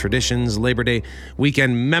Labor Day traditions, Labor Day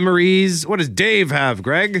weekend memories. What does Dave have,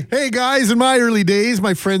 Greg? Hey, guys. In my early days,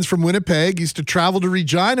 my friends from Winnipeg used to travel to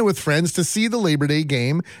Regina with friends to see the Labor Day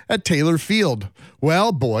game at Taylor Field.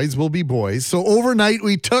 Well, boys will be boys. So overnight,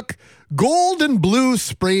 we took gold and blue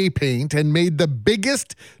spray paint and made the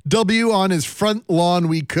biggest W on his front lawn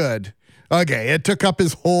we could. Okay, it took up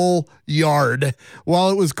his whole yard.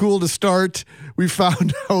 While it was cool to start, we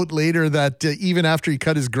found out later that even after he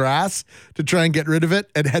cut his grass to try and get rid of it,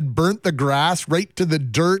 it had burnt the grass right to the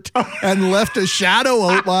dirt and left a shadow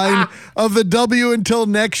outline of the W until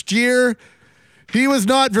next year. He was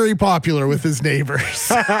not very popular with his neighbors.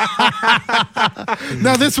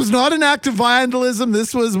 Now, this was not an act of vandalism.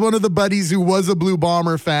 This was one of the buddies who was a Blue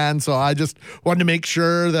Bomber fan, so I just wanted to make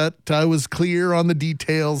sure that I was clear on the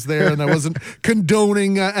details there and I wasn't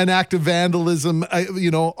condoning an act of vandalism,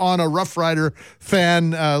 on a Rough Rider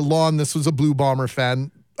fan lawn. This was a Blue Bomber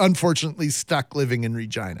fan. Unfortunately stuck living in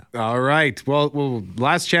Regina. All right. Well,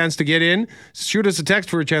 last chance to get in. Shoot us a text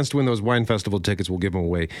for a chance to win those Wine Festival tickets. We'll give them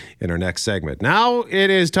away in our next segment. Now it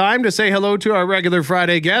is time to say hello to our regular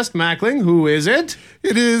Friday guest, Mackling. Who is it?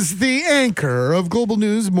 It is the anchor of Global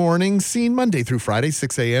News Morning, seen Monday through Friday,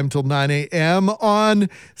 6 a.m. till 9 a.m. on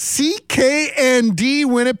CKND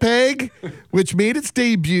Winnipeg, which made its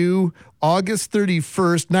debut August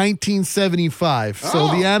 31st, 1975. So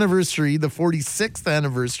the anniversary, the 46th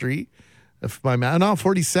anniversary of my man. No,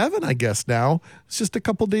 47, I guess now. It's just a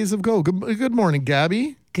couple days ago. Good morning,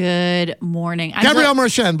 Gabby. Good morning. Gabrielle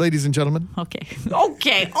Marchand, ladies and gentlemen. Okay,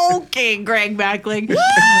 Greg Mackling.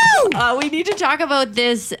 We need to talk about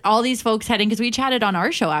this, all these folks heading, because we chatted on our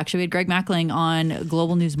show, actually. We had Greg Mackling on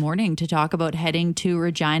Global News Morning to talk about heading to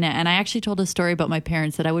Regina. And I actually told a story about my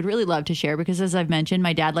parents that I would really love to share, because as I've mentioned,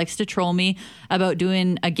 my dad likes to troll me about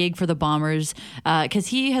doing a gig for the Bombers, because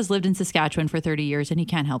he has lived in Saskatchewan for 30 years and he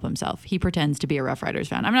can't help himself. He pretends to be a Rough Riders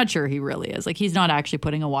fan. I'm not sure he really is. Like, he's not actually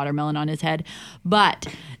putting a watermelon on his head. But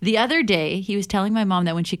the other day, he was telling my mom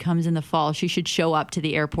that when she comes in the fall, she should show up to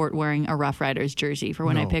the airport wearing a Rough Riders jersey for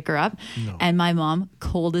when I pick her up. No. And my mom,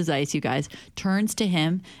 cold as ice, you guys, turns to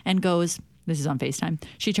him and goes, this is on FaceTime.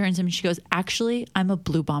 She turns to him and she goes, actually, I'm a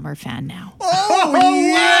Blue Bomber fan now. Oh,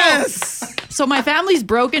 yes! So my family's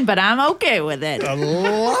broken, but I'm okay with it. I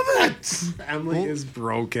love it. Family is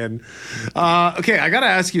broken. Okay, I got to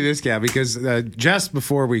ask you this, Gab, because just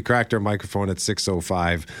before we cracked our microphone at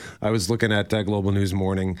 6:05, I was looking at Global News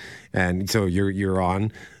Morning, and so you're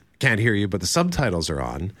on. Can't hear you, but the subtitles are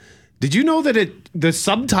on. Did you know that the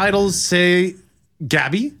subtitles say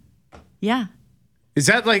Gabby? Yeah. Is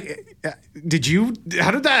that like?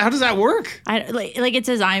 How does that work? Like it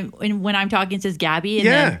says when I'm talking, it says Gabby. And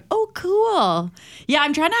yeah. Then, oh, cool. Yeah,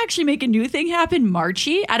 I'm trying to actually make a new thing happen.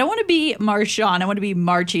 Marchie. I don't want to be Marshawn. I want to be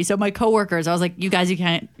Marchie. So my coworkers, I was like, you guys, you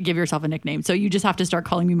can't give yourself a nickname. So you just have to start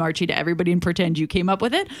calling me Marchie to everybody and pretend you came up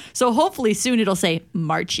with it. So hopefully soon it'll say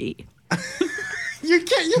Marchie. You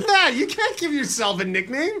can't give yourself a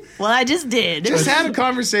nickname. Well, I just did. Just had a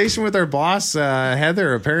conversation with our boss,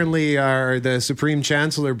 Heather. Apparently, the Supreme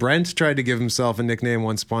Chancellor Brent tried to give himself a nickname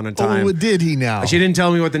once upon a time. Oh, did he now? She didn't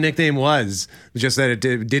tell me what the nickname was. Just that it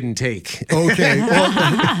didn't take. Okay.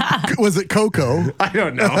 Well, was it Coco? I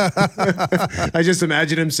don't know. I just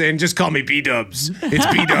imagine him saying, just call me B-Dubs. It's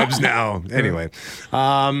B-Dubs now. Anyway.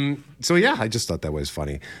 So, yeah, I just thought that was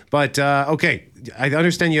funny. But, okay, I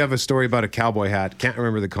understand you have a story about a cowboy hat. Can't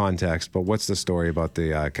remember the context, but what's the story about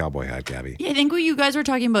the cowboy hat, Gabby? Yeah, I think you guys were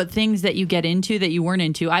talking about things that you get into that you weren't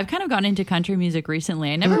into. I've kind of gotten into country music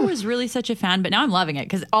recently. I never was really such a fan, but now I'm loving it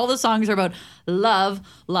because all the songs are about love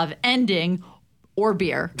ending, or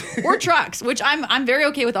beer, or trucks, which I'm very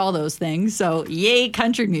okay with all those things. So yay,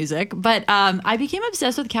 country music. But I became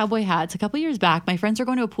obsessed with cowboy hats a couple years back. My friends were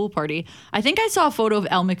going to a pool party. I think I saw a photo of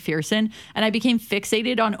Elle Macpherson, and I became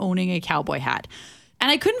fixated on owning a cowboy hat. And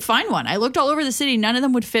I couldn't find one. I looked all over the city. None of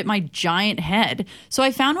them would fit my giant head. So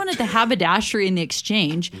I found one at the Haberdashery in the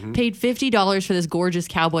Exchange, paid $50 for this gorgeous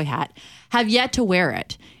cowboy hat. Have yet to wear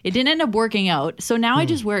it. It didn't end up working out. So now I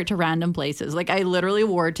just wear it to random places. Like I literally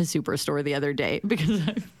wore it to Superstore the other day because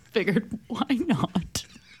I figured, why not?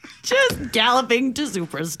 Just galloping to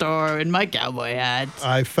Superstore in my cowboy hat.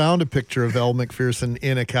 I found a picture of Elle Macpherson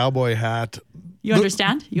in a cowboy hat. You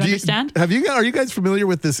understand? You understand? Are you guys familiar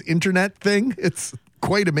with this internet thing? It's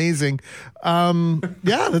quite amazing.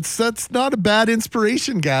 That's not a bad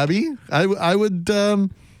inspiration, Gabby. I would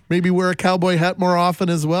maybe wear a cowboy hat more often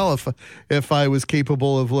as well if I was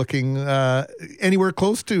capable of looking anywhere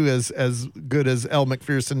close to as good as Elle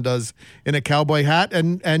Macpherson does in a cowboy hat.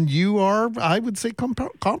 And you are, I would say,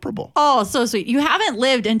 comparable. Oh, so sweet. You haven't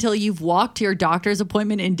lived until you've walked to your doctor's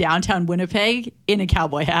appointment in downtown Winnipeg in a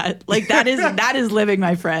cowboy hat. Like that is living,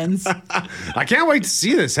 my friends. I can't wait to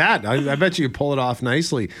see this hat. I bet you pull it off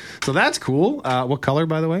nicely. So that's cool. What color,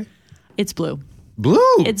 by the way? It's blue.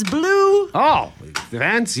 Blue. It's blue. Oh,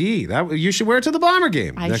 fancy. That you should wear it to the Bomber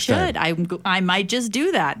game. I next should. time. I might just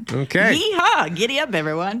do that. Okay. Yeehaw! Giddy up,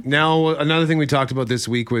 everyone. Now, another thing we talked about this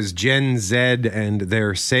week was Gen Z and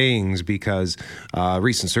their sayings, because a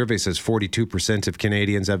recent survey says 42% of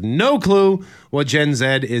Canadians have no clue what Gen Z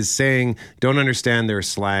is saying, don't understand their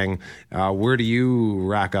slang. Where do you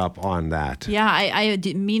rack up on that? Yeah, I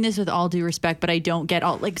mean this with all due respect, but I don't get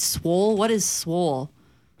all, like, swole. What is swole?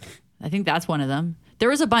 I think that's one of them. There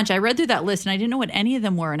was a bunch. I read through that list and I didn't know what any of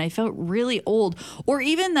them were, and I felt really old. Or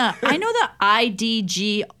even I know the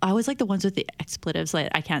IDG. I always like the ones with the expletives. Like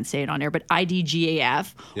I can't say it on air, but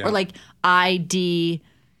IDGAF or like IDF.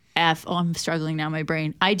 Oh, I'm struggling now. My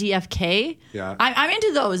brain. IDFK. Yeah, I'm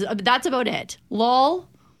into those. That's about it. LOL.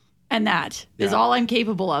 And that is all I'm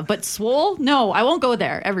capable of. But swole? No, I won't go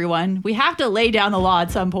there, everyone. We have to lay down the law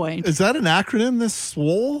at some point. Is that an acronym, this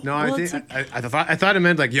swole? No, I thought it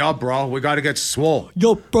meant like, yo, bro, we got to get swole.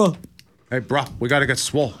 Yo, bro. Hey, bro, we got to get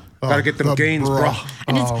swole. Got to get them gains, bro.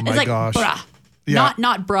 And it's like, gosh. bruh. Yeah.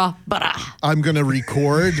 Not bruh, but I'm going to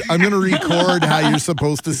record how you're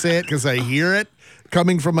supposed to say it because I hear it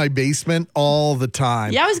coming from my basement all the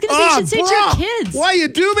time. Yeah, I was going to say you should say it to your kids. Why you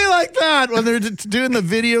do me like that when they're doing the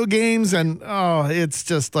video games? And it's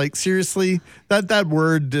just like, seriously, that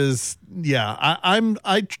word is,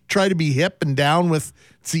 I try to be hip and down with,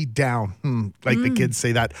 the kids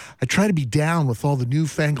say that. I try to be down with all the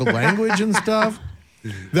newfangled language and stuff.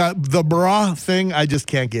 The bra thing, I just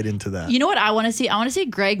can't get into that. You know what I want to see? I want to see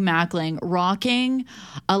Greg Mackling rocking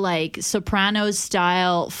a like Sopranos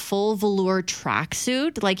style full velour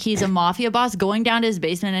tracksuit, like he's a mafia boss, going down to his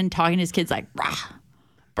basement and talking to his kids like brah.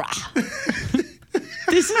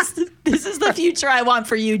 This is the future I want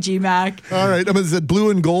for you, G-Mac. All right. Is it blue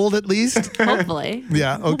and gold at least? Hopefully.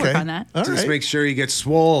 Yeah. Okay. We'll work on that. All Just right. make sure you get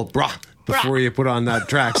swole, brah, before you put on that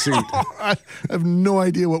tracksuit. I have no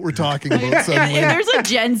idea what we're talking about. If there's a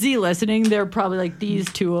Gen Z listening, they're probably like,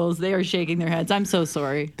 these tools. They are shaking their heads. I'm so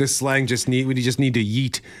sorry. This slang we just need to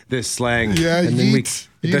yeet this slang. Yeah, and then yeet.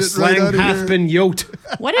 The slang right hath been yoked.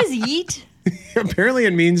 What is yeet? Apparently,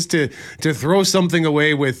 it means to throw something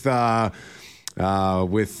away with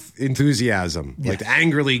enthusiasm, like to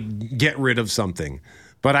angrily get rid of something.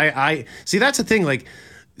 But I see, that's the thing. Like,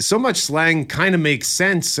 so much slang kind of makes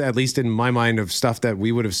sense, at least in my mind, of stuff that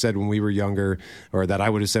we would have said when we were younger, or that I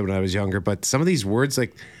would have said when I was younger. But some of these words,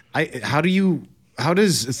 like, how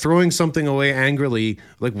does throwing something away angrily,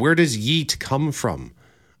 like, where does yeet come from?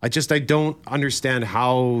 I don't understand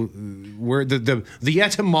where the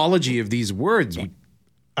etymology of these words.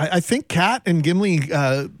 I think Kat and Gimli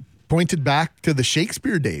pointed back to the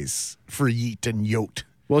Shakespeare days for yeet and yote.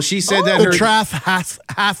 Well, she said that the trath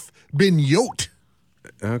hath been yote.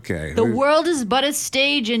 Okay. The world is but a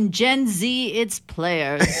stage, and Gen Z its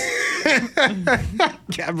players.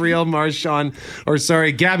 Gabrielle Marchand,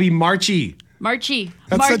 Gabby Marchie. Marchie.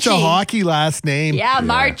 That's such a hockey last name. Yeah,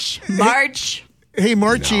 March. Hey,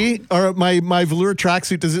 Marchie, or my velour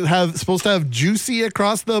tracksuit, supposed to have juicy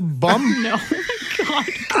across the bum? No. God,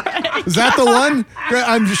 Greg. Is that the one?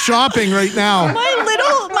 I'm shopping right now.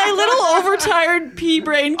 My little overtired pea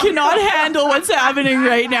brain cannot handle what's happening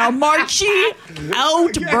right now. Marchie,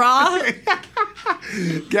 out,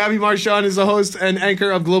 brah. Gabby Marchand is the host and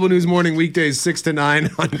anchor of Global News Morning weekdays 6 to 9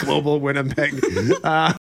 on Global Winnipeg.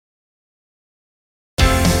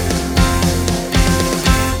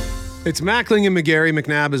 It's Mackling and McGarry.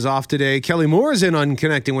 McNabb is off today. Kelly Moore is in on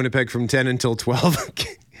Connecting Winnipeg from 10 until 12.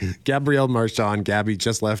 Gabrielle Marchand, Gabby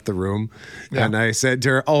just left the room. Yeah. And I said to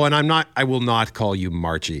her, and I will not call you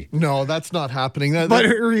Marchie. No, that's not happening. But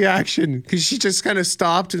her reaction, because she just kind of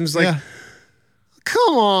stopped and was like,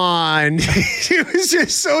 Come on. She was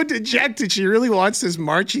just so dejected. She really wants this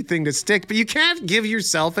Marchie thing to stick, but you can't give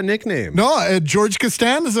yourself a nickname. No, George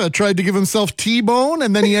Costanza tried to give himself T-Bone,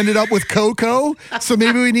 and then he ended up with Coco. So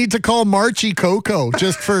maybe we need to call Marchie Coco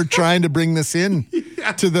just for trying to bring this in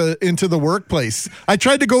into the workplace. I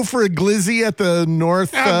tried to go for a glizzy at the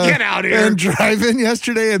North get out here. and drive-in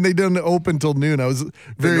yesterday, and they didn't open till noon. I was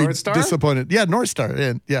very disappointed. Yeah, North Star.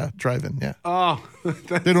 Yeah, drive-in. Yeah. Oh.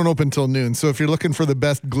 They don't open till noon. So if you're looking for the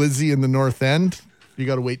best glizzy in the North End, you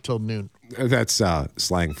got to wait till noon. That's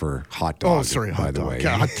slang for hot dog. Oh, sorry, by hot the dog. way.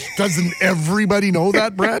 God, doesn't everybody know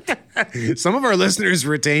that, Brett? Some of our listeners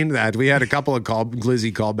retained that. We had a couple of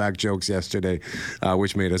glizzy callback jokes yesterday,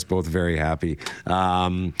 which made us both very happy.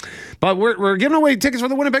 But we're giving away tickets for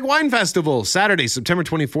the Winnipeg Wine Festival, Saturday, September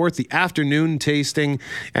 24th, the afternoon tasting.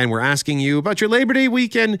 And we're asking you about your Labor Day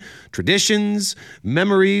weekend traditions,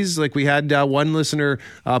 memories. Like we had one listener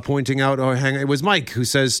pointing out, it was Mike, who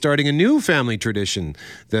says starting a new family tradition.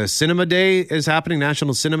 The Cinema Day is happening,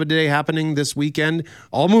 National Cinema Day happening this weekend.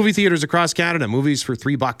 All movie theaters across Canada, movies for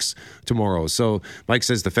 $3 tomorrow. So Mike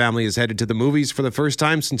says the family is headed to the movies for the first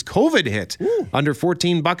time since COVID hit. Ooh. Under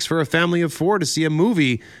 $14 for a family of 4 to see a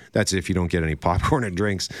movie. That's if you don't get any popcorn and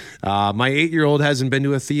drinks. My 8-year-old hasn't been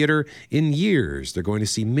to a theater in years. They're going to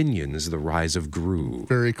see Minions: The Rise of Gru.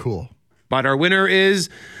 Very cool. But our winner is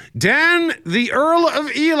Dan, the Earl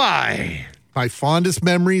of Ely. My fondest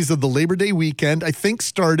memories of the Labor Day weekend, I think,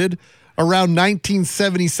 started around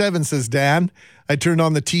 1977, says Dan. I turned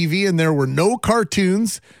on the TV and there were no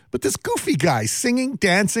cartoons, but this goofy guy singing,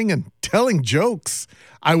 dancing, and telling jokes.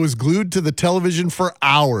 I was glued to the television for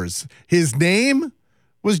hours. His name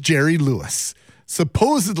was Jerry Lewis.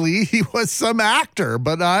 Supposedly, he was some actor,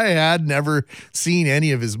 but I had never seen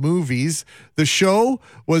any of his movies. The show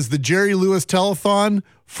was the Jerry Lewis Telethon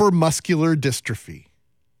for muscular dystrophy.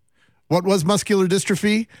 What was muscular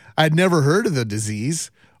dystrophy? I'd never heard of the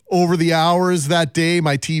disease. Over the hours that day,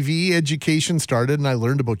 my TV education started, and I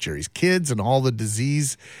learned about Jerry's kids and all the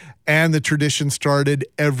disease, and the tradition started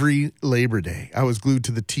every Labor Day. I was glued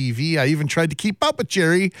to the TV. I even tried to keep up with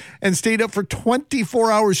Jerry and stayed up for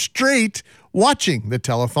 24 hours straight watching the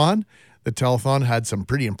telethon. The telethon had some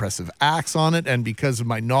pretty impressive acts on it, and because of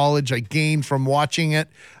my knowledge I gained from watching it,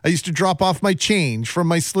 I used to drop off my change from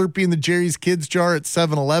my Slurpee in the Jerry's Kids jar at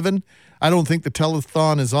 7-Eleven. I don't think the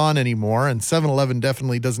telethon is on anymore, and 7-Eleven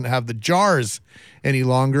definitely doesn't have the jars any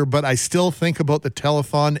longer, but I still think about the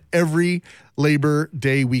telethon every Labor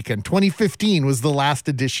Day weekend. 2015 was the last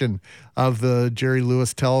edition of the Jerry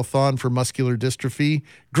Lewis Telethon for muscular dystrophy.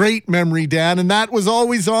 Great memory, Dan, and that was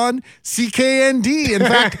always on CKND. In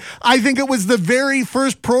fact, I think it was the very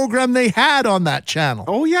first program they had on that channel.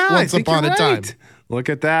 Oh, yeah. Once upon a time. Look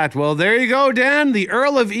at that. Well, there you go, Dan, the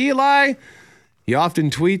Earl of Ely. He often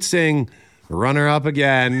tweets saying, runner up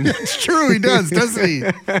again. It's true, he does, doesn't he?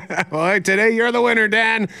 Well, today you're the winner,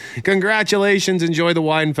 Dan. Congratulations. Enjoy the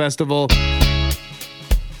wine festival.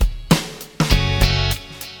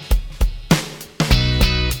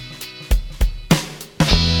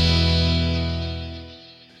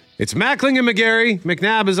 It's Mackling and McGarry.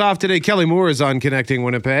 McNabb is off today. Kelly Moore is on Connecting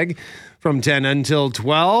Winnipeg from 10 until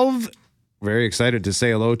 12. Very excited to say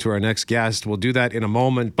hello to our next guest. We'll do that in a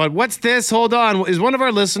moment. But what's this? Hold on. Is one of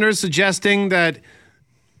our listeners suggesting that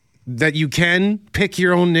you can pick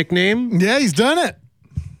your own nickname? Yeah, he's done it.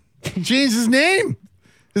 Changed his name.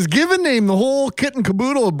 His given name, the whole kit and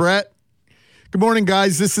caboodle, Brett. Good morning,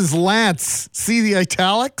 guys. This is Lance. See the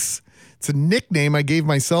italics? It's a nickname I gave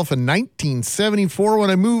myself in 1974 when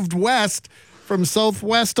I moved west from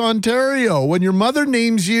Southwest Ontario. When your mother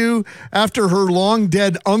names you after her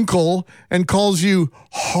long-dead uncle and calls you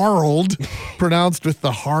Harold, pronounced with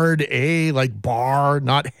the hard A like bar,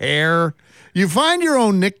 not hair, you find your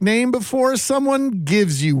own nickname before someone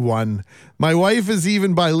gives you one. My wife is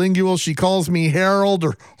even bilingual. She calls me Harold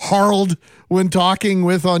or Harold when talking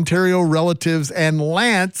with Ontario relatives, and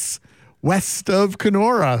Lance west of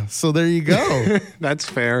Kenora. So there you go. That's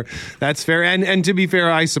fair. That's fair. And to be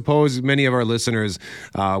fair, I suppose many of our listeners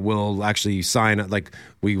will actually sign, like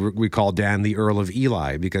we call Dan the Earl of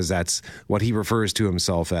Ely because that's what he refers to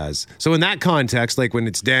himself as. So in that context, like when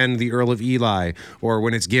it's Dan the Earl of Ely or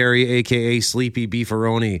when it's Gary, a.k.a. Sleepy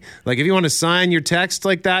Beefaroni, like if you want to sign your text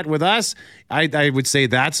like that with us, I would say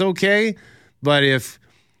that's okay. But if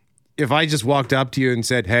I just walked up to you and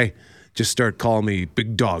said, hey, just start calling me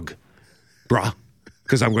Big Dog, bruh,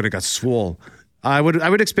 because I'm going to get swole, I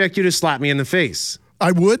would expect you to slap me in the face.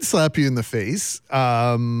 I would slap you in the face.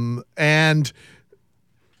 And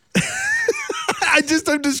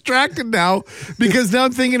I'm distracted now because now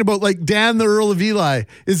I'm thinking about like Dan the Earl of Ely.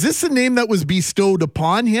 Is this a name that was bestowed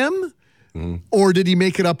upon him? or did he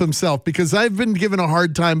make it up himself? Because I've been given a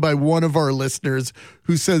hard time by one of our listeners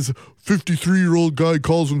who says 53-year-old guy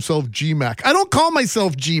calls himself GMAC. I don't call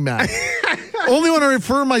myself GMAC. Only when I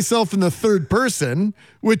refer myself in the third person,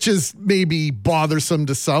 which is maybe bothersome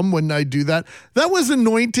to some when I do that. That was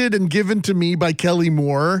anointed and given to me by Kelly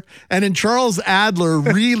Moore. And then Charles Adler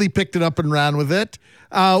really picked it up and ran with it.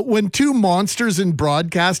 When two monsters in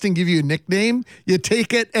broadcasting give you a nickname, you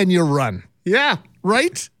take it and you run. Yeah.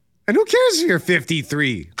 Right? And who cares if you're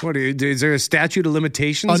 53? What is there a statute of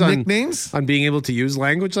limitations on nicknames? On being able to use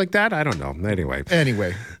language like that? I don't know. Anyway.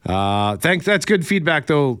 Thanks. That's good feedback,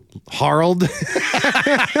 though, Harold.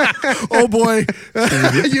 Oh, boy.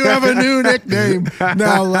 You have a new nickname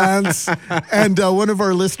now, Lance. And one of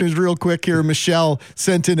our listeners, real quick here, Michelle,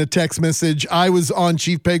 sent in a text message. I was on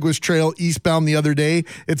Chief Peguis Trail eastbound the other day.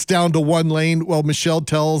 It's down to one lane. Well, Michelle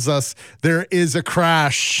tells us there is a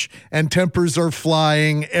crash and tempers are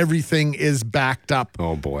flying. Everything is backed up.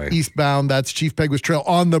 Oh, boy. Eastbound, that's Chief Peguis Trail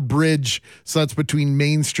on the bridge. So that's between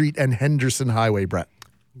Main Street and Henderson Highway, Brett.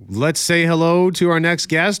 Let's say hello to our next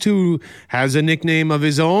guest who has a nickname of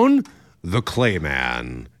his own, the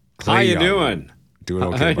Clayman. How you doing? Doing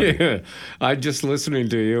okay, buddy. I'm just listening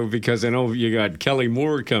to you because I know you got Kelly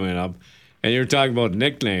Moore coming up, and you're talking about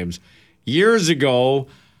nicknames. Years ago,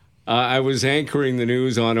 I was anchoring the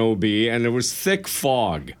news on OB, and there was thick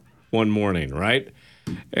fog one morning, right?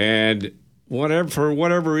 And for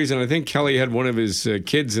whatever reason, I think Kelly had one of his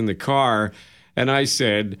kids in the car, and I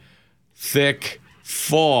said, thick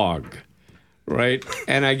fog, right?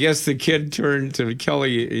 And I guess the kid turned to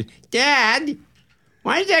Kelly, Dad,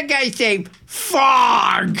 why does that guy say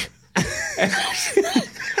fog?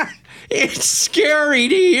 It's scary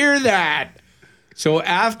to hear that. So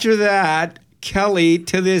after that, Kelly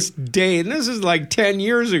to this day, and this is like 10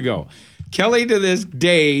 years ago, Kelly to this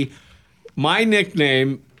day, my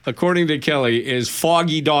nickname, according to Kelly, is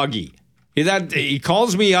Foggy Doggy. He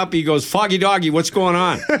calls me up, he goes, Foggy Doggy, what's going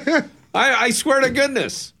on? I swear to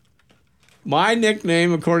goodness. My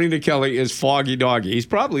nickname, according to Kelly, is Foggy Doggy. He's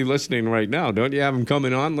probably listening right now. Don't you have him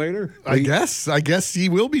coming on later? I guess he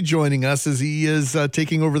will be joining us as he is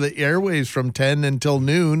taking over the airwaves from 10 until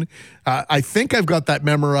noon. I think I've got that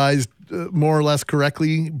memorized more or less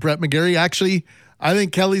correctly, Brett McGarry. Actually, I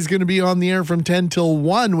think Kelly's going to be on the air from 10 till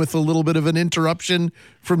 1 with a little bit of an interruption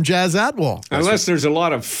from Jazz Atwell. Unless there's a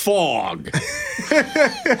lot of fog.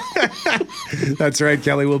 That's right.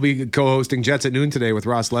 Kelly will be co-hosting Jets at Noon today with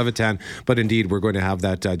Ross Levitan. But indeed, we're going to have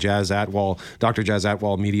that Dr. Jazz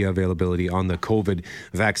Atwell media availability on the COVID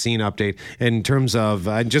vaccine update. In terms of,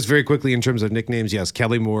 just very quickly, in terms of nicknames, yes,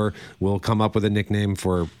 Kelly Moore will come up with a nickname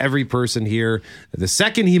for every person here. The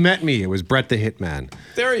second he met me, it was Brett the Hitman.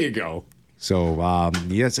 There you go. So,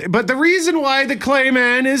 yes. But the reason why the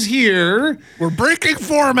Clayman is here... We're breaking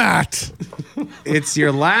format! It's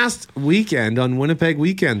your last weekend on Winnipeg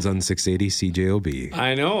Weekends on 680 CJOB.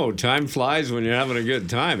 I know. Time flies when you're having a good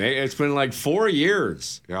time. It's been like 4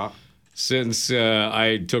 years since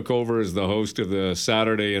I took over as the host of the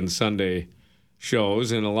Saturday and Sunday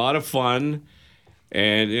shows, and a lot of fun.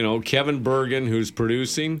 And, Kevin Bergen, who's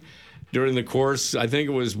producing... During the course, I think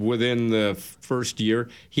it was within the first year,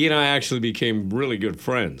 he and I actually became really good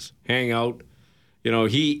friends. Hang out.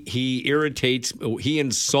 He irritates, he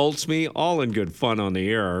insults me, all in good fun on the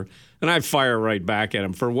air, and I fire right back at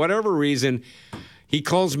him. For whatever reason, he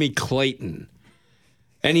calls me Clayton.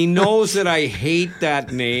 And he knows that I hate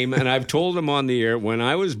that name, and I've told him on the air, when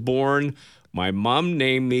I was born, my mom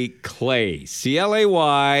named me Clay.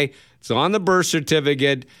 C-L-A-Y. It's on the birth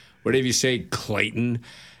certificate. Whatever you say, Clayton.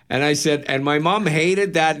 And I said, and my mom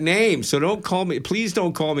hated that name, so don't call me, please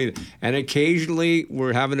don't call me. And occasionally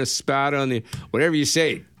we're having a spat on the, whatever you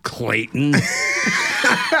say, Clayton.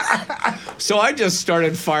 So I just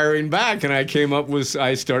started firing back, and I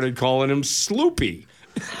started calling him Sloopy.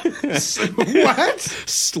 What?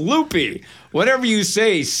 Sloopy. Whatever you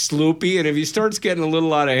say, Sloopy. And if he starts getting a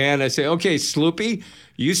little out of hand, I say, okay, Sloopy,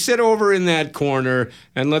 you sit over in that corner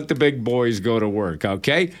and let the big boys go to work,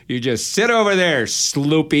 okay? You just sit over there,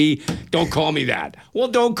 Sloopy. Don't call me that. Well,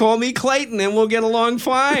 don't call me Clayton, and we'll get along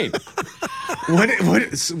fine. Where did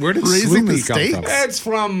Sloopy come from? It's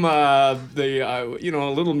from a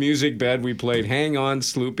little music bed we played. Hang on,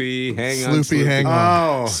 Sloopy. Hang on, Sloopy. Hang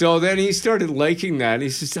on. Oh. So then he started liking that. And he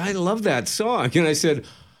says, I love that song. And I said,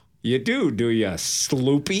 you do you,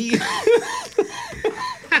 Sloopy?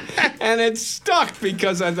 And it stuck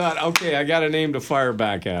because I thought, okay, I got a name to fire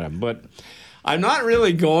back at him. But I'm not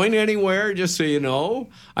really going anywhere, just so you know.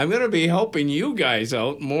 I'm going to be helping you guys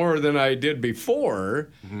out more than I did before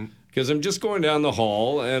because I'm just going down the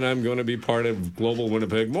hall and I'm going to be part of Global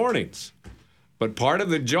Winnipeg Mornings. But part of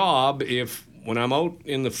the job, when I'm out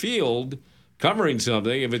in the field covering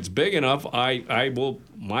something, if it's big enough, I will.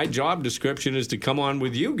 My job description is to come on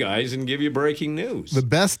with you guys and give you breaking news. The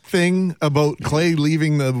best thing about Clay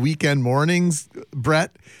leaving the weekend mornings,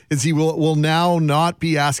 Brett, is he will now not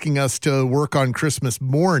be asking us to work on Christmas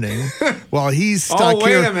morning while he's stuck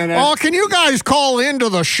here. Wait a minute. Oh, can you guys call into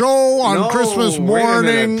the show on Christmas morning? Wait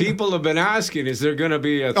a minute. People have been asking, is there going to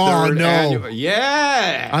be a third annual?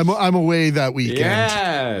 Yeah. I'm away that weekend.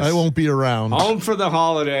 Yes. I won't be around. Home for the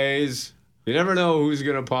holidays. You never know who's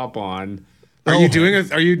going to pop on. Are you doing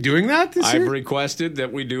that this year? I've requested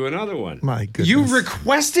that we do another one. My goodness. You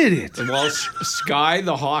requested it. Well, Sky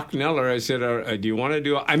the Hawk Neller, I said, do you want to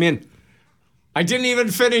do it? I'm in. I didn't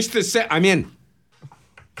even finish the set. I'm in.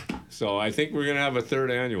 So I think we're going to have a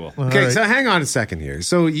third annual. Okay, so hang on a second here.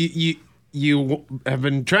 So you have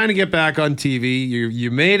been trying to get back on TV.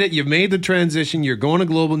 You made it. You made the transition. You're going to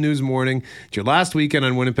Global News Morning. It's your last weekend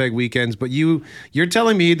on Winnipeg Weekends. But you're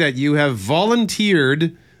telling me that you have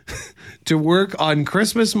volunteered to work on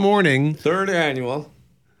Christmas morning. Third annual.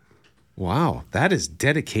 Wow, that is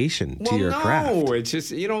dedication to your craft. No, it's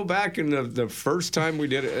just, back in the first time we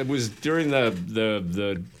did it, it was during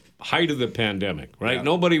the height of the pandemic, right? Yeah.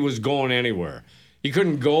 Nobody was going anywhere. You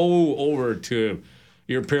couldn't go over to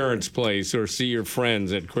your parents' place or see your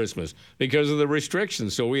friends at Christmas because of the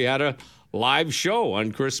restrictions. So we had a live show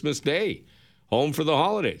on Christmas Day, Home for the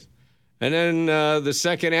Holidays. And then the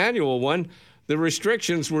second annual one, the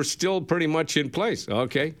restrictions were still pretty much in place.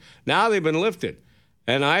 Okay. Now they've been lifted.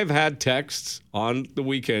 And I've had texts on the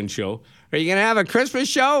weekend show. Are you going to have a Christmas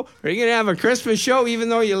show? Are you going to have a Christmas show even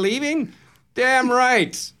though you're leaving? Damn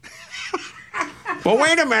right. But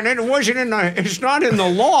wait a minute. It's not in the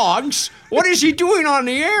logs. What is he doing on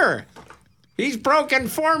the air? He's broken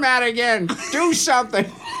format again. Do something.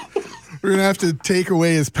 We're going to have to take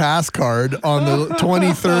away his pass card on the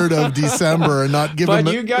 23rd of December and not give him it.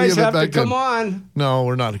 But you guys have to come on. No,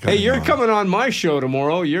 we're not coming on. Hey, you're coming on my show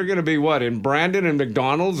tomorrow. You're going to be what, in Brandon and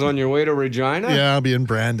McDonald's on your way to Regina? Yeah, I'll be in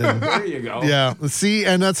Brandon. There you go. Yeah. See,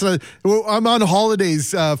 and that's I'm on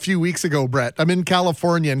holidays a few weeks ago, Brett. I'm in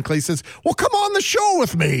California, and Clay says, well, come on the show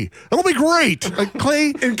with me. It'll be great. Like,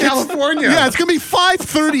 Clay. In California? Yeah, it's going to be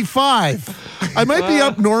 5:35. I might be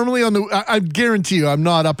up normally on I guarantee you I'm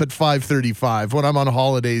not up at 5:35 when I'm on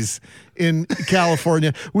holidays in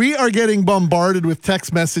California. We are getting bombarded with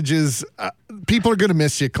text messages. People are going to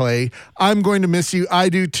miss you, Clay. I'm going to miss you. I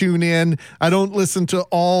do tune in. I don't listen to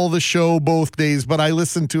all the show both days, but I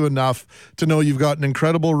listen to enough to know you've got an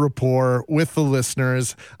incredible rapport with the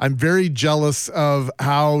listeners. I'm very jealous of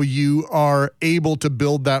how you are able to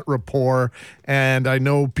build that rapport, and I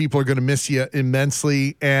know people are going to miss you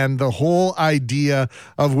immensely. And the whole idea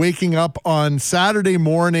of waking up on Saturday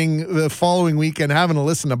morning the following week and having to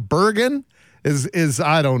listen to Bergen is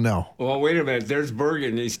I don't know. Well, wait a minute. There's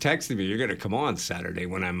Bergen. He's texting me. You're going to come on Saturday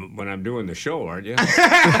when I'm doing the show, aren't you?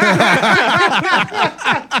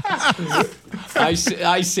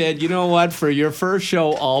 I said, you know what? For your first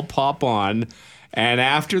show, I'll pop on, and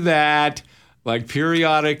after that, like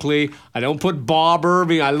periodically, I don't put Bob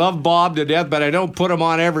Irving. I love Bob to death, but I don't put him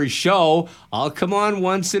on every show. I'll come on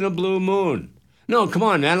once in a blue moon. No, come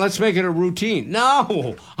on, man. Let's make it a routine.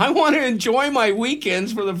 No, I want to enjoy my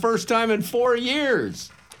weekends for the first time in 4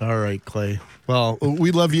 years. All right, Clay. Well,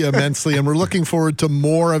 we love you immensely, and we're looking forward to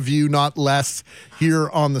more of you, not less, here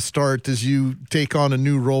on The Start as you take on a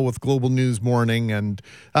new role with Global News Morning. And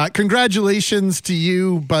congratulations to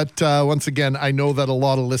you. But once again, I know that a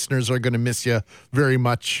lot of listeners are going to miss you very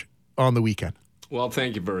much on the weekend. Well,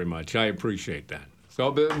 thank you very much. I appreciate that.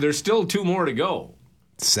 So there's still 2 more to go.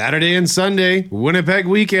 Saturday and Sunday, Winnipeg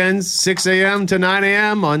Weekends, 6 a.m. to 9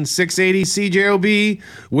 a.m. on 680 CJOB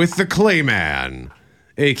with the Clayman,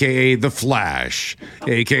 a.k.a. The Flash,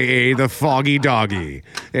 a.k.a. The Foggy Doggy,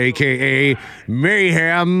 a.k.a.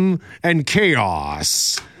 Mayhem and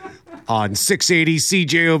Chaos on 680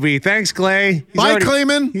 CJOB. Thanks, Clay. Bye,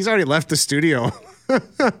 Clayman. He's already left the studio. I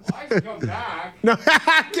can come back. No,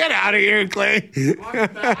 get out of here, Clay.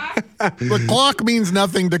 The clock means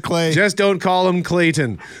nothing to Clay. Just don't call him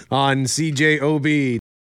Clayton on CJOB.